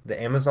thing,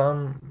 the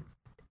Amazon,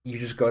 you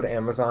just go to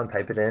Amazon,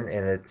 type it in,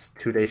 and it's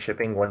 2 day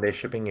shipping, 1 day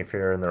shipping if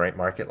you're in the right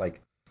market.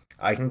 Like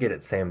I can get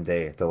it same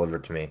day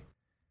delivered to me.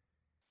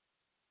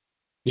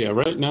 Yeah,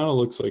 right now it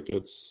looks like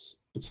it's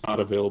not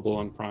available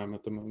on Prime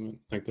at the moment.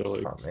 I think they're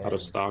Oh like out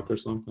of man, stock or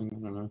something. I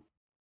don't know.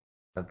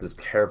 that is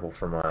terrible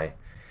for my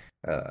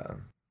uh,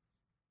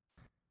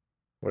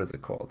 what is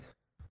it called?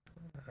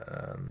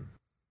 Um,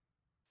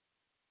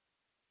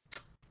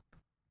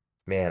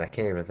 Man, I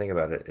can't even think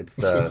about it. It's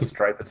the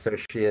Stripe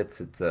Associates.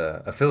 It's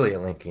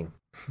affiliate linking.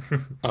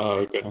 Oh,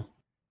 okay.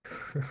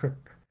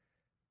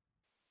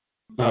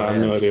 Oh I have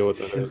man, no idea what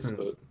that here's is, some,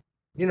 but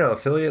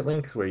affiliate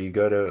links where you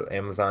go to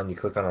Amazon, you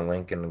click on a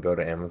link and go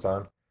to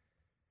Amazon,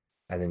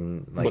 and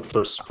then like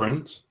for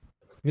Sprint.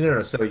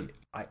 no. So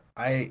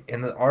I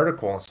in the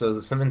article, so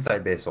there's some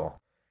inside baseball.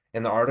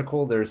 In the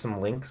article, there's some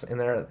links in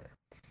there,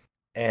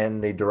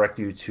 and they direct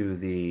you to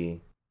the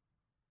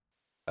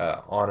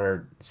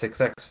Honor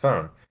 6X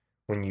phone.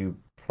 When you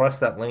press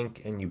that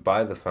link and you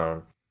buy the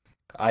phone,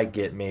 I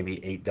get maybe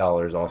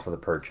 $8 off of the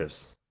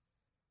purchase.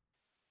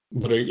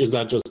 But is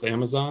that just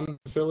Amazon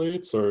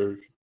affiliates, or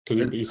because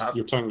It,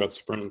 you're talking about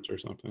Sprint or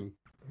something?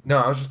 no,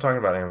 I was just talking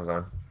about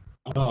Amazon.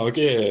 Oh,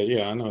 okay,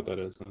 yeah, I know what that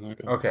is then.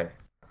 Okay, Okay.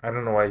 I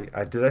don't know why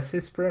I did I say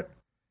Sprint?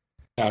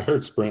 yeah, I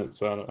heard Sprint,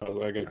 so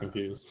I got Uh,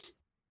 confused.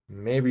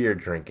 Maybe you're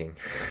drinking.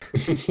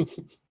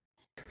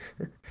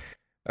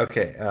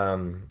 Okay,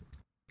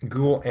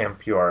 Google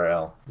AMP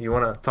URL. You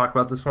want to talk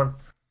about this one?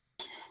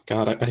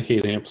 God, I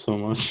hate AMP so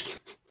much.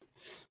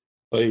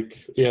 Like,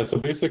 yeah, so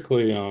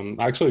basically, I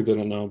actually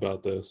didn't know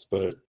about this,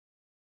 but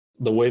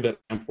the way that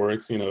AMP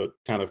works, it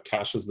kind of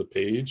caches the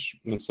page,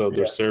 Yeah. and so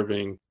they're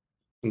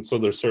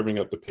serving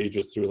up the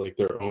pages through like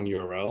their own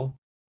URL.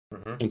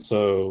 Hmm. And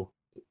so,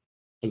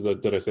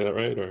 did I say that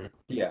right? Or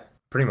Yeah,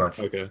 pretty much.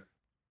 okay.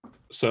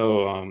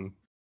 So,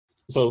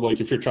 so like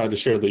if you're trying to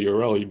share the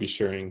URL, you'd be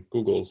sharing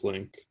Google's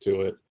link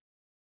to it.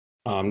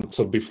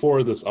 So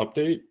before this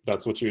update,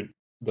 that's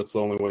the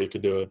only way you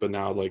could do it. But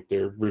now like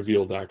they're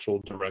revealed the actual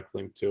direct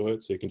link to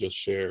it, so you can just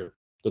share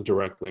the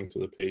direct link to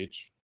the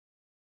page,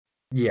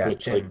 Yeah,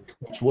 which and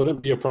which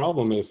wouldn't be a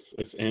problem if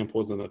AMP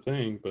wasn't a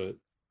thing, but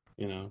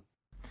you know.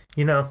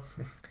 you know,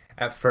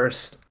 at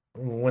first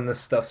when this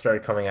stuff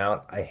started coming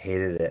out, I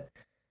hated it,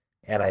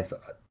 and I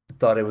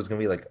thought it was gonna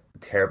be like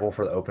terrible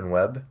for the open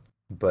web.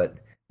 But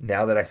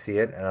now that I see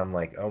it, and I'm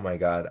like, oh my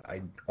God,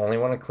 I only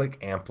want to click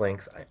AMP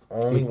links. I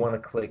only want to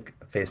click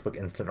Facebook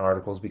instant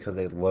articles because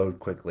they load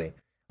quickly.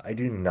 I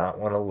do not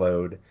want to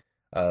load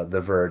The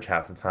Verge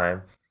half the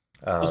time.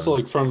 Also, Um,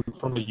 like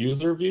from a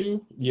user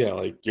view, yeah,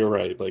 like you're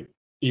right. Like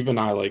even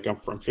I like I'm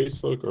from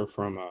Facebook or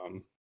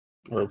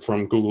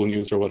from Google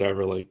News or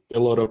whatever, like they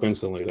load up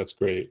instantly. That's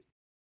great.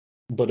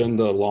 But in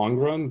the long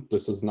run,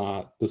 this is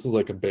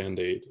like a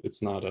band-aid.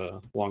 It's not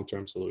a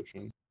long-term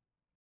solution.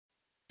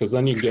 Because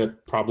then you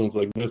get problems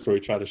like this where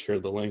you try to share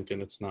the link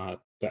and it's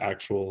not the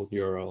actual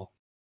URL.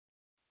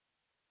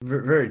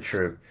 Very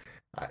true.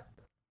 I,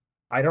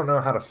 I don't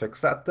know how to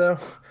fix that though.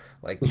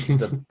 Like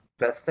the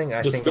best thing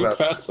I Just think make about,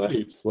 fast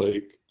sites.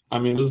 Like, I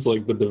mean, this is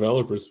like the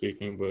developer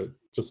speaking, but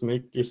just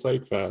make your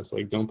site fast.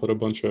 Like, don't put a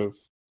bunch of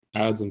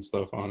ads and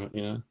stuff on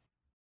it,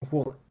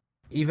 well,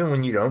 even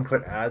when you don't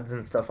put ads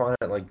and stuff on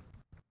it, like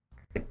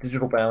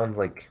Digital Bounds,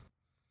 like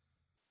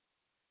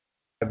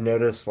I've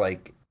noticed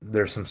like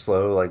there's some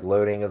slow like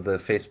loading of the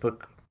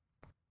Facebook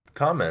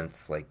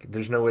comments. Like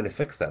there's no way to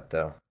fix that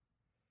though.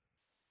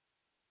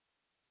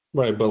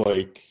 Right, but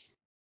like,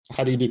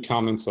 how do you do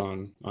comments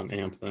on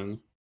AMP then?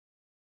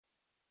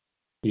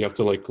 You have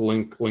to like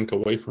link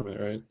away from it,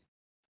 right?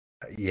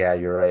 Yeah,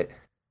 you're right.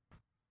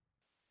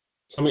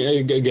 So I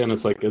mean, again,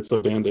 it's like it's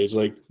a bandage.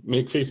 Like,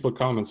 make Facebook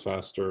comments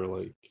faster,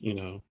 like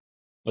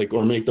like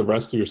or make the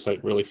rest of your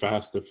site really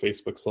fast. If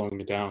Facebook's slowing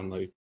it down,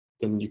 like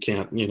then you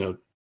can't,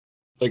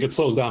 like it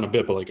slows down a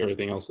bit, but like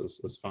everything else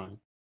is fine.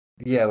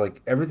 Yeah,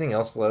 like everything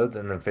else loads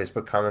and then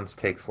Facebook comments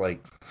takes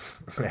like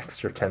an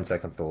extra 10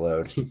 seconds to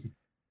load.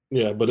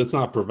 Yeah, but it's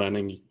not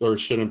preventing or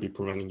shouldn't be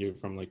preventing you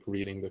from like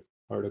reading the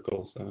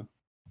article. So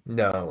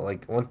No,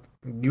 like when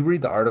you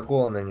read the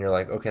article and then you're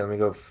like, okay, let me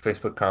go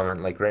Facebook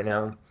comment. Like right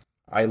now,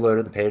 I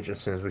loaded the page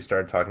as soon as we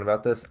started talking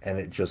about this, and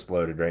it just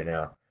loaded right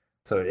now.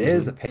 So it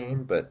is a mhm.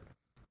 pain, but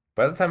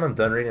by the time I'm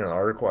done reading an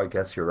article, I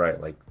guess you're right.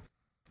 Like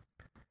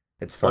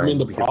it's I mean, fine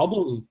the because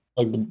problem,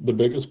 like the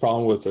biggest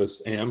problem with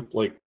this AMP,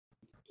 like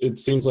it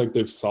seems like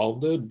they've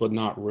solved it, but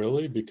not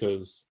really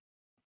because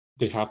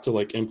they have to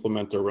like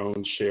implement their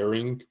own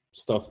sharing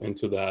stuff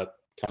into that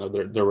kind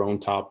of their own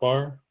top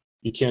bar.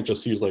 You can't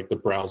just use like the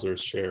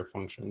browser's share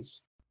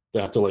functions. They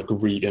have to like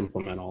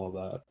re-implement all of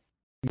that.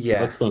 So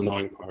yeah, that's the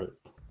annoying part.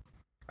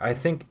 I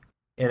think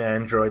in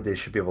Android they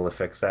should be able to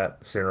fix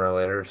that sooner or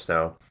later.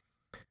 So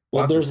we'll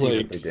Well, have to there's see what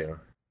like they do.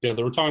 yeah,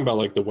 they were talking about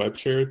like the web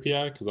share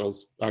API because I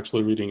was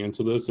actually reading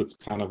into this. It's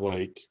kind of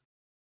like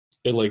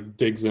it like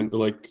digs in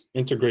like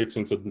integrates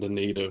into the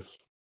native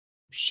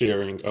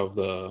sharing of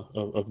the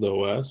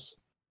OS.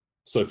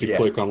 So if you Yeah.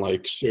 click on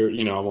like share,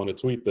 I want to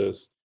tweet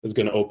this, it's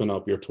going to open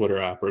up your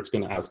Twitter app or it's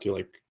going to ask you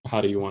like,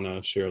 how do you want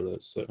to share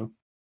this? So,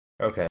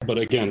 Okay. but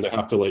again, they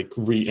have to like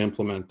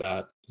re-implement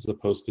that as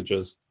opposed to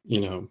just,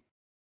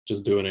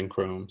 just do it in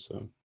Chrome.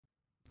 So,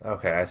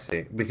 Okay, I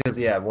see. Because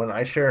yeah, when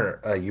I share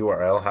a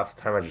URL, half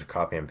the time I just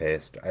copy and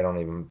paste. I don't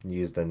even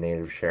use the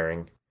native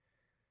sharing.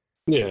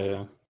 yeah,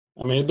 yeah.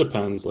 I mean, it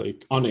depends.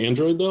 Like on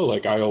Android though,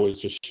 like I always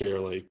just share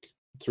like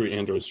through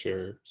Android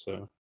Share.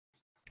 So,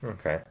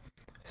 Okay.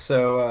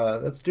 So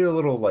let's do a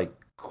little like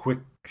quick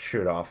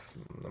shoot off.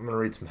 I'm gonna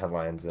read some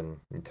headlines and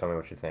you tell me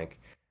what you think.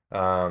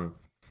 Um,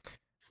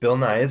 Bill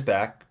Nye is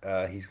back.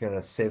 He's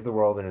gonna save the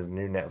world in his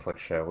new Netflix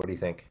show. What do you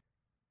think?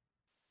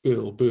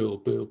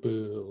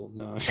 Bill.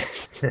 No.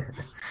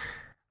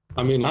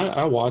 I mean,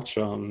 I watch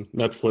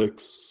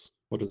Netflix,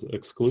 what is it,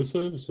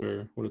 exclusives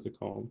or what is it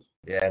called?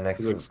 Yeah, Is next.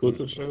 it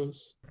exclusive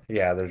shows?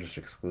 Yeah, they're just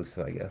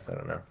exclusive, I guess. I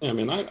don't know. Yeah, I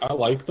mean, I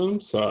like them,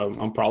 so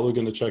I'm probably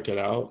going to check it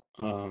out.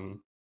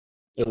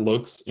 It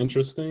looks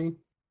interesting.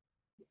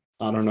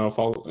 I don't know if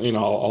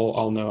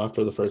I'll know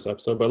after the first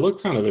episode, but it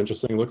looks kind of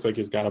interesting. It looks like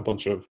he's got a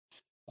bunch of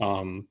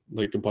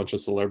like a bunch of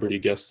celebrity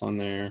guests on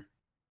there.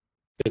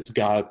 It's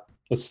got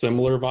a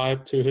similar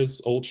vibe to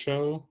his old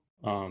show,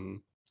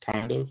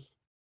 kind of.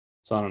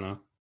 So I don't know.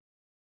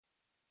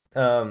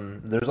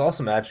 There's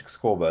also Magic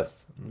School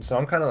Bus. So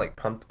I'm kind of like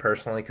pumped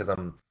personally because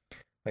I'm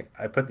like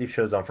I put these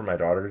shows on for my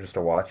daughter just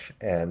to watch,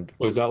 and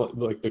Was that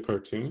like the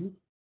cartoon?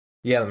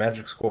 yeah, the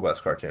Magic School Bus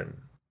cartoon.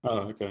 Oh,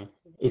 okay.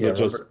 Is Yeah, it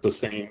just remember? the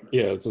same?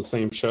 Yeah, it's the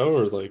same show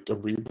or like a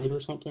reboot or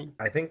something?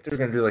 I think they're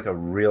gonna do like a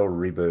real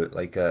reboot.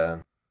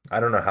 I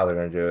don't know how they're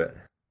gonna do it.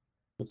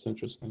 That's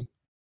interesting.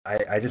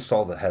 I just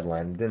saw the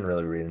headline, didn't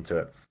really read into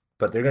it,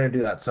 but they're gonna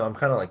do that. So I'm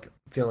kind of like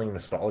feeling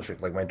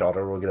nostalgic. Like my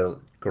daughter will get to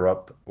grow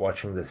up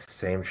watching the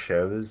same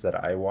shows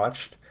that I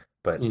watched,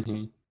 but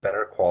Hmm.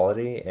 better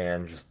quality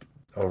and just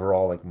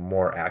overall like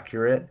more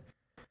accurate.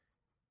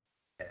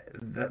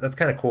 That's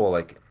kind of cool.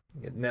 Like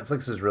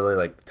Netflix is really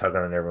like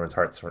tugging on everyone's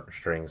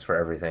heartstrings for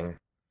everything.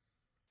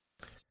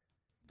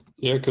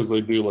 Yeah, because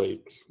they do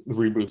like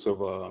reboots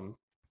of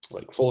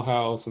like Full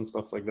House and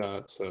stuff like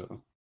that.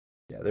 So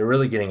Yeah, they're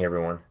really getting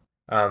everyone.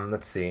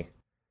 Let's see.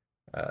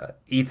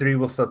 E3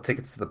 will sell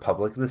tickets to the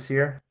public this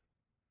year.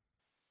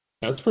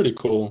 that's pretty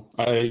cool.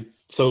 I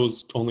so it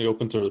was only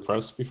open to the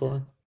press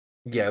before.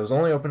 Yeah, it was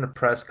only open to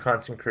press,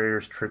 content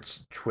creators,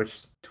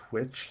 Twitch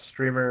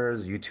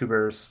streamers,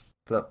 YouTubers,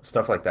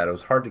 stuff like that. It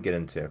was hard to get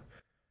into.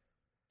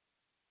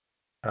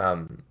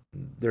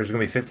 There's going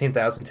to be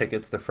 15,000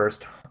 tickets. The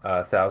first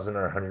 1,000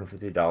 are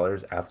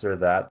 $150. After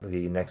that,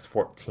 the next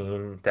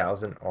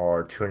 14,000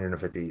 are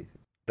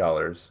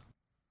 $250.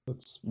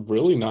 That's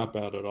really not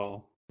bad at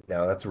all.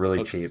 No, that's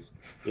really cheap. That's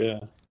yeah.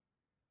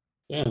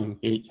 Yeah.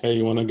 Hey,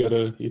 you want to go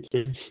to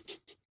E3?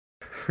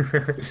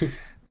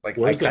 Like,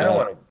 I Where's it kind of at?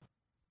 want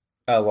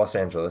to, Los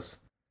Angeles.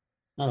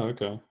 Oh,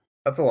 okay.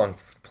 That's a long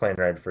plane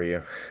ride for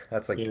you.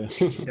 That's like Yeah.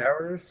 8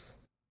 hours,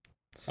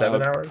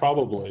 7 hours.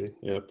 Probably.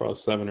 Yeah, probably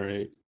 7 or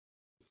 8.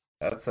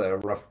 That's a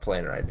rough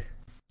plane ride.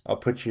 I'll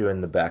put you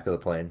in the back of the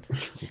plane.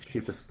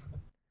 Cheapest.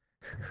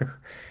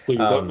 Please,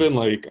 Um, I've been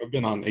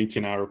on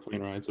 18-hour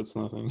plane rides. It's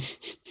nothing.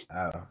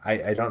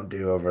 I don't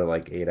do over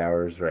like 8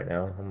 hours right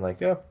now. I'm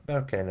like, oh,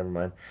 okay, never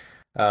mind.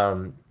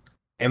 Um,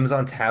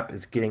 Amazon Tap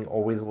is getting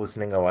always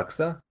listening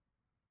Alexa.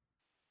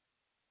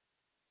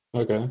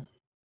 Okay.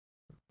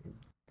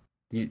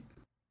 You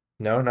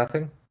no,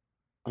 nothing.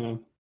 Yeah.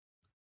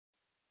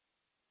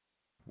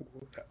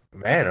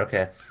 Man,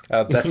 okay.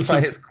 Best Buy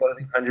is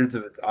closing hundreds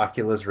of its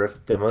Oculus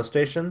Rift demo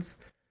stations.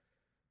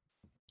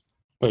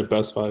 Wait,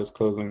 Best Buy is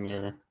closing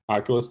their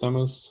Oculus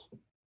demos.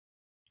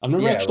 I've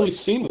never Yeah, actually like,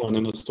 seen one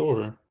in a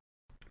store,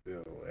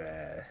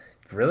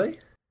 really?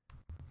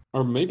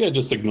 or maybe I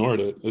just ignored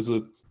it. Is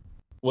it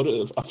what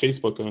if a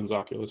Facebook owns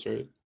Oculus,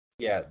 right?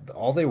 Yeah,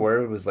 all they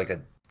were was like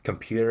a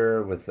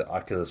computer with the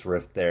Oculus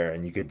Rift there,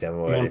 and you could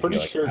demo Yeah, it I'm if you pretty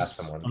like sure. asked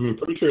someone.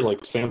 Pretty sure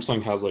like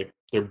Samsung has like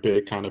their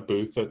big kind of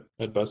booth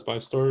at Best Buy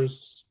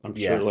stores. I'm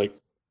sure Yeah. like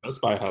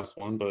Best Buy has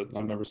one, but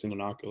I've never seen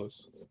an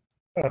Oculus.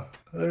 Oh,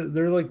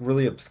 they're like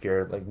really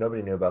obscure. Like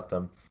nobody knew about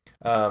them.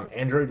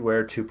 Android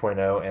Wear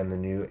 2.0 and the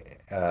new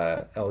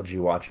LG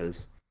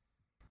watches.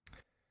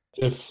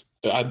 If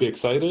I'd be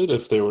excited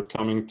if they were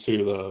coming to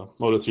the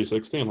Moto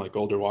 360 and like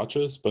older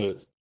watches,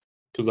 but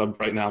because I'm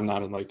right now I'm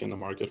not in the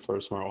market for a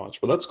smartwatch.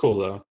 But that's cool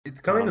though.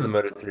 It's coming to the Um,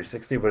 Moto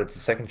 360, but it's the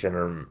second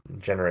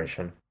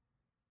generation.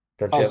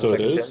 Don't you oh, have a so it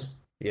second gen? is?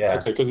 Yeah,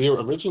 Okay, because you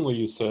originally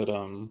you said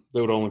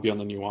they would only be on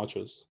the new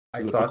watches I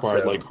because it thought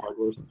required like so.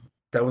 hardware.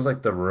 That was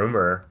like the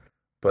rumor,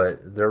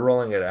 but they're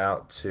rolling it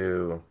out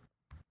to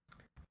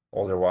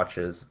older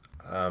watches.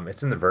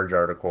 It's in the Verge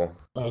article.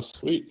 Oh,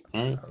 sweet.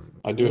 All right.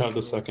 I do have the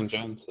Looking second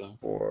gen, so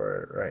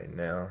for it right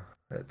now.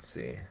 Let's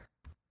see.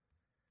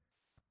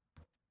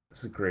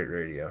 This is great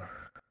radio.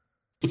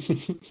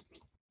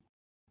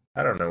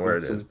 I don't know where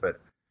that's it is,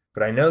 but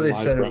I know some they live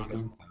said it was like,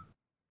 browsing.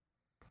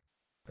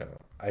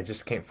 I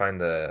just can't find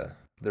the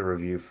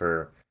review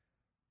for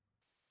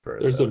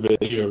There's a the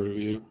video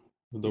review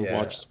of the yeah.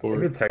 Watch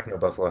Maybe Sport. Techno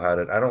Buffalo had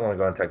it. I don't want to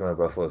go on Techno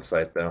Buffalo's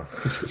site though.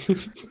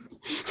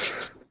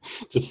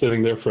 Just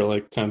sitting there for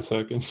like 10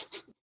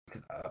 seconds.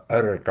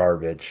 Utter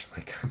garbage.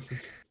 Like,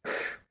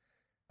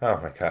 oh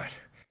my God.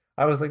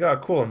 I was like, oh,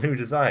 cool, new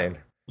design.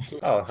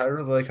 Oh, I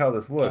really like how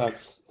this God, look.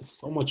 it's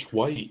so much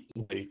white.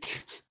 Like,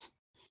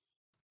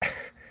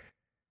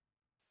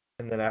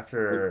 And then like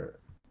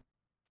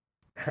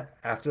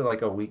after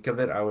like a week of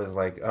it, I was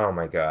like, oh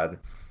my God.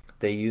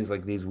 They use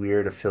like these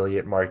weird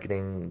affiliate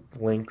marketing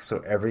links, so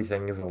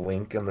everything is a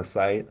link on the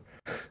site.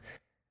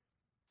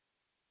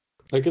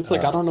 it's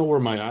like I Uh, don't know where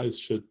my eyes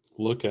should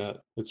look at.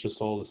 It's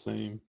just all the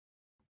same.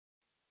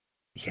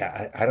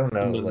 yeah, I don't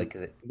know. And then Like,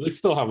 they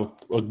still have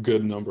a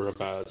good number of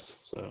ads.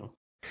 So,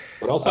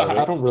 but also I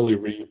they, don't really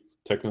read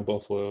Techno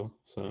Buffalo.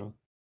 So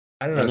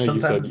I don't I know. know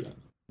Sometimes you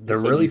they're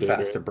said you really did,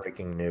 fast right? at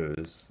breaking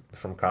news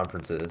from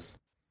conferences,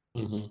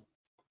 Hmm.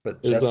 but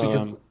Is that's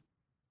because,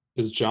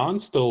 is John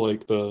still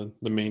like the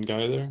main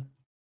guy there?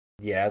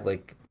 yeah,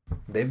 like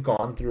they've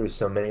gone through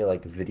so many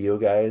like video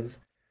guys.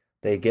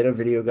 They get a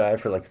video guy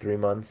for like 3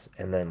 months,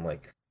 and then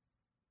like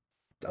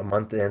a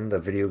month in, the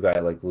video guy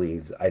like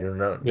leaves. I do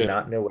Yeah.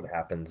 not know what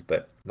happens,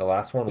 but the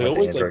last one They went to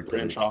always like Android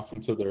branch Bridge. off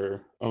into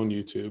their own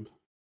YouTube.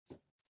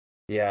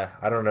 Yeah,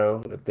 I don't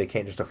know if they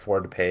can't just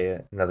afford to pay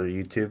another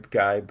YouTube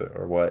guy, but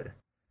or what.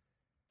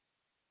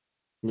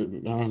 I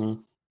don't know.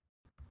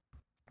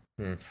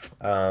 Hmm.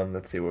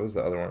 Let's see. What was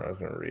the other one I was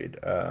going to read?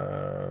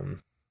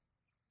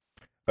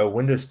 Oh,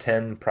 Windows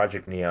 10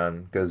 Project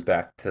Neon goes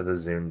back to the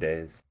Zune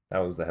days. That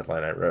was the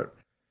headline I wrote.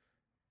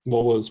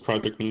 What was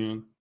Project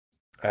Neon?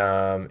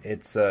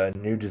 It's a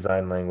new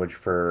design language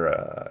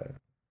for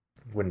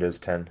Windows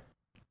 10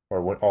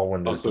 or all Oh,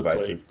 Windows so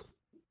devices.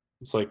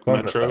 it's like Go on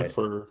the Metro site.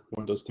 for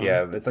Windows 10.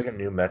 Yeah, it's like a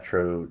new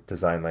Metro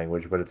design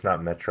language, but it's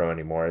not Metro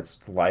anymore. It's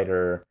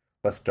lighter,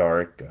 less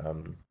dark.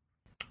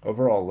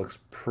 Overall, it looks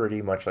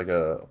pretty much like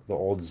the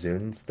old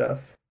Zune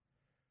stuff.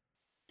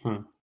 Huh.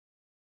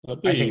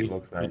 That'd I think it be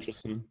looks nice.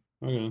 interesting.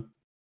 Okay.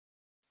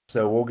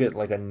 So we'll get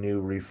like a new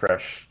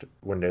refreshed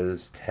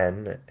Windows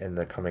 10 in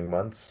the coming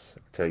months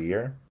to a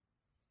year.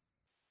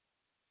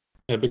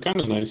 Yeah, it'd be kind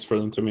of nice for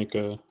them to make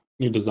a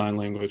new design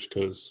language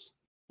because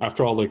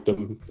after all, like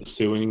the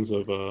suings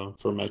of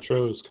for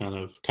Metro is kind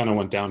of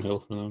went downhill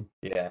for them.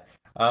 Yeah.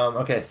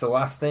 Okay, so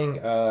last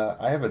thing,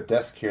 I have a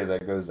desk here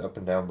that goes up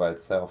and down by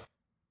itself.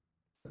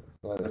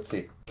 Let's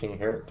see. Can you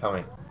hear it? Tell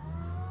me.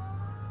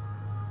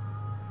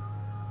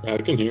 Yeah, I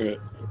can hear it.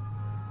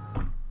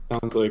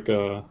 Sounds like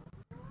I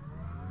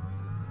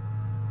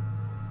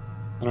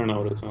don't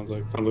know what it sounds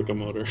like. Sounds like a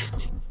motor.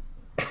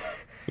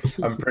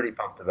 I'm pretty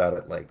pumped about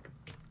it. Like,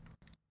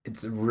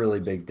 it's a really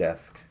big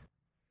desk.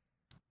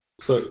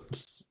 So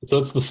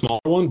that's the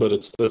smaller one, but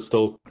that's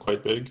still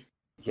quite big.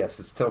 Yes,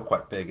 it's still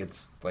quite big.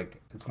 It's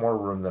more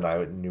room than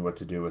I knew what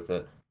to do with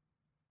it.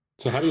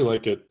 So how do you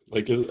like it?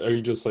 Like, are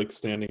you just like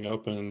standing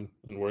up and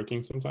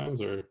working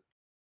sometimes, or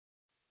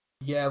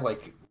Yeah,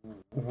 like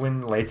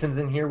when Layton's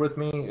in here with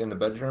me in the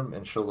bedroom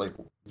and she'll like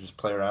just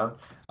play around,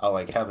 I'll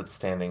like have it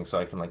standing so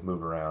I can like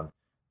move around.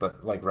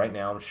 But like right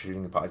now I'm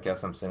shooting the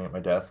podcast, I'm sitting at my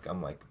desk,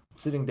 I'm like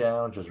sitting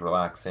down, just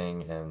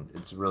relaxing, and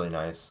it's really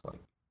nice like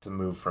to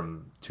move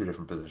from two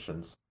different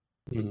positions.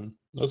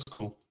 That's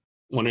cool.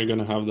 When are you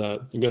gonna have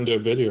that? You're gonna do a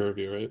video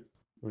review, right?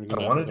 When are you I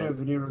gonna have want it to do a up?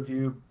 video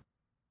review,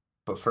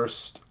 but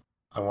first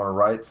I want to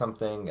write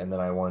something and then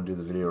I want to do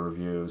the video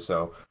review.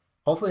 So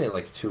hopefully in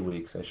like 2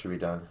 weeks I should be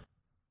done.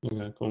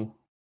 Okay, cool.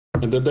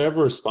 And did they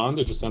ever respond?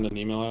 Did you send an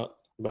email out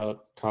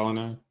about Kyle and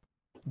I?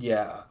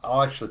 Yeah,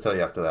 I'll actually tell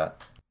you after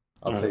that.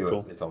 I'll All tell right, you what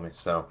cool. they told me.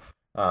 So,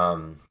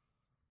 um,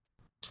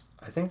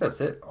 I think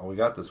that's it. All we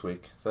got this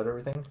week. Is that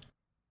everything?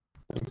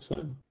 Thanks.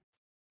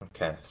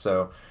 Okay.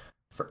 So,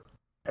 for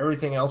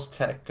everything else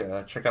tech,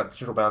 check out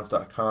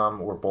digitalbounds.com.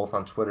 We're both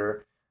on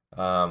Twitter.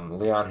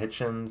 Leon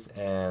Hitchens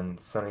and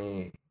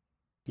Sunny,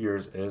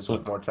 yours is So,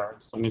 one more time.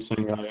 Sunny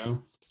Singh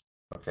IO.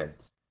 Okay.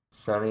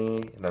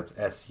 Sunny, that's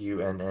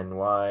Sunny, and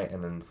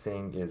then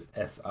Singh is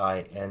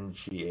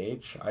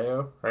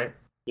Singhio, right?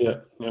 Yeah,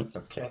 yeah.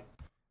 Okay.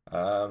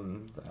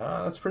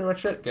 That's pretty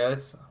much it,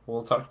 guys.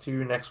 We'll talk to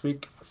you next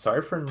week.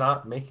 Sorry for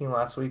not making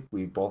last week.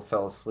 We both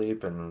fell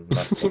asleep and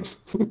messed things.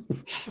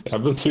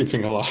 I've been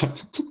sleeping a lot. All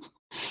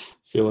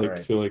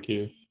right. Feel like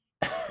you.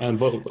 And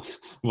vote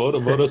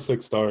us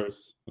 6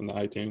 stars in the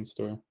iTunes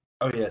store.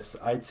 Oh yes,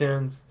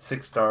 iTunes,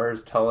 6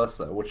 stars. Tell us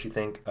what you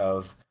think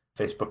of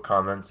Facebook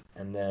comments,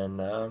 and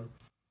then I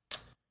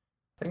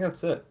think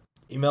that's it.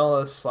 Email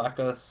us,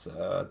 Slack us,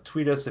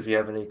 tweet us if you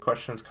have any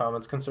questions,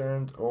 comments,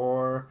 concerns,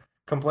 or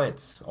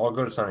complaints. All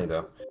go to Sunny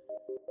though.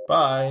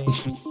 Bye.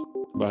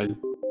 Bye.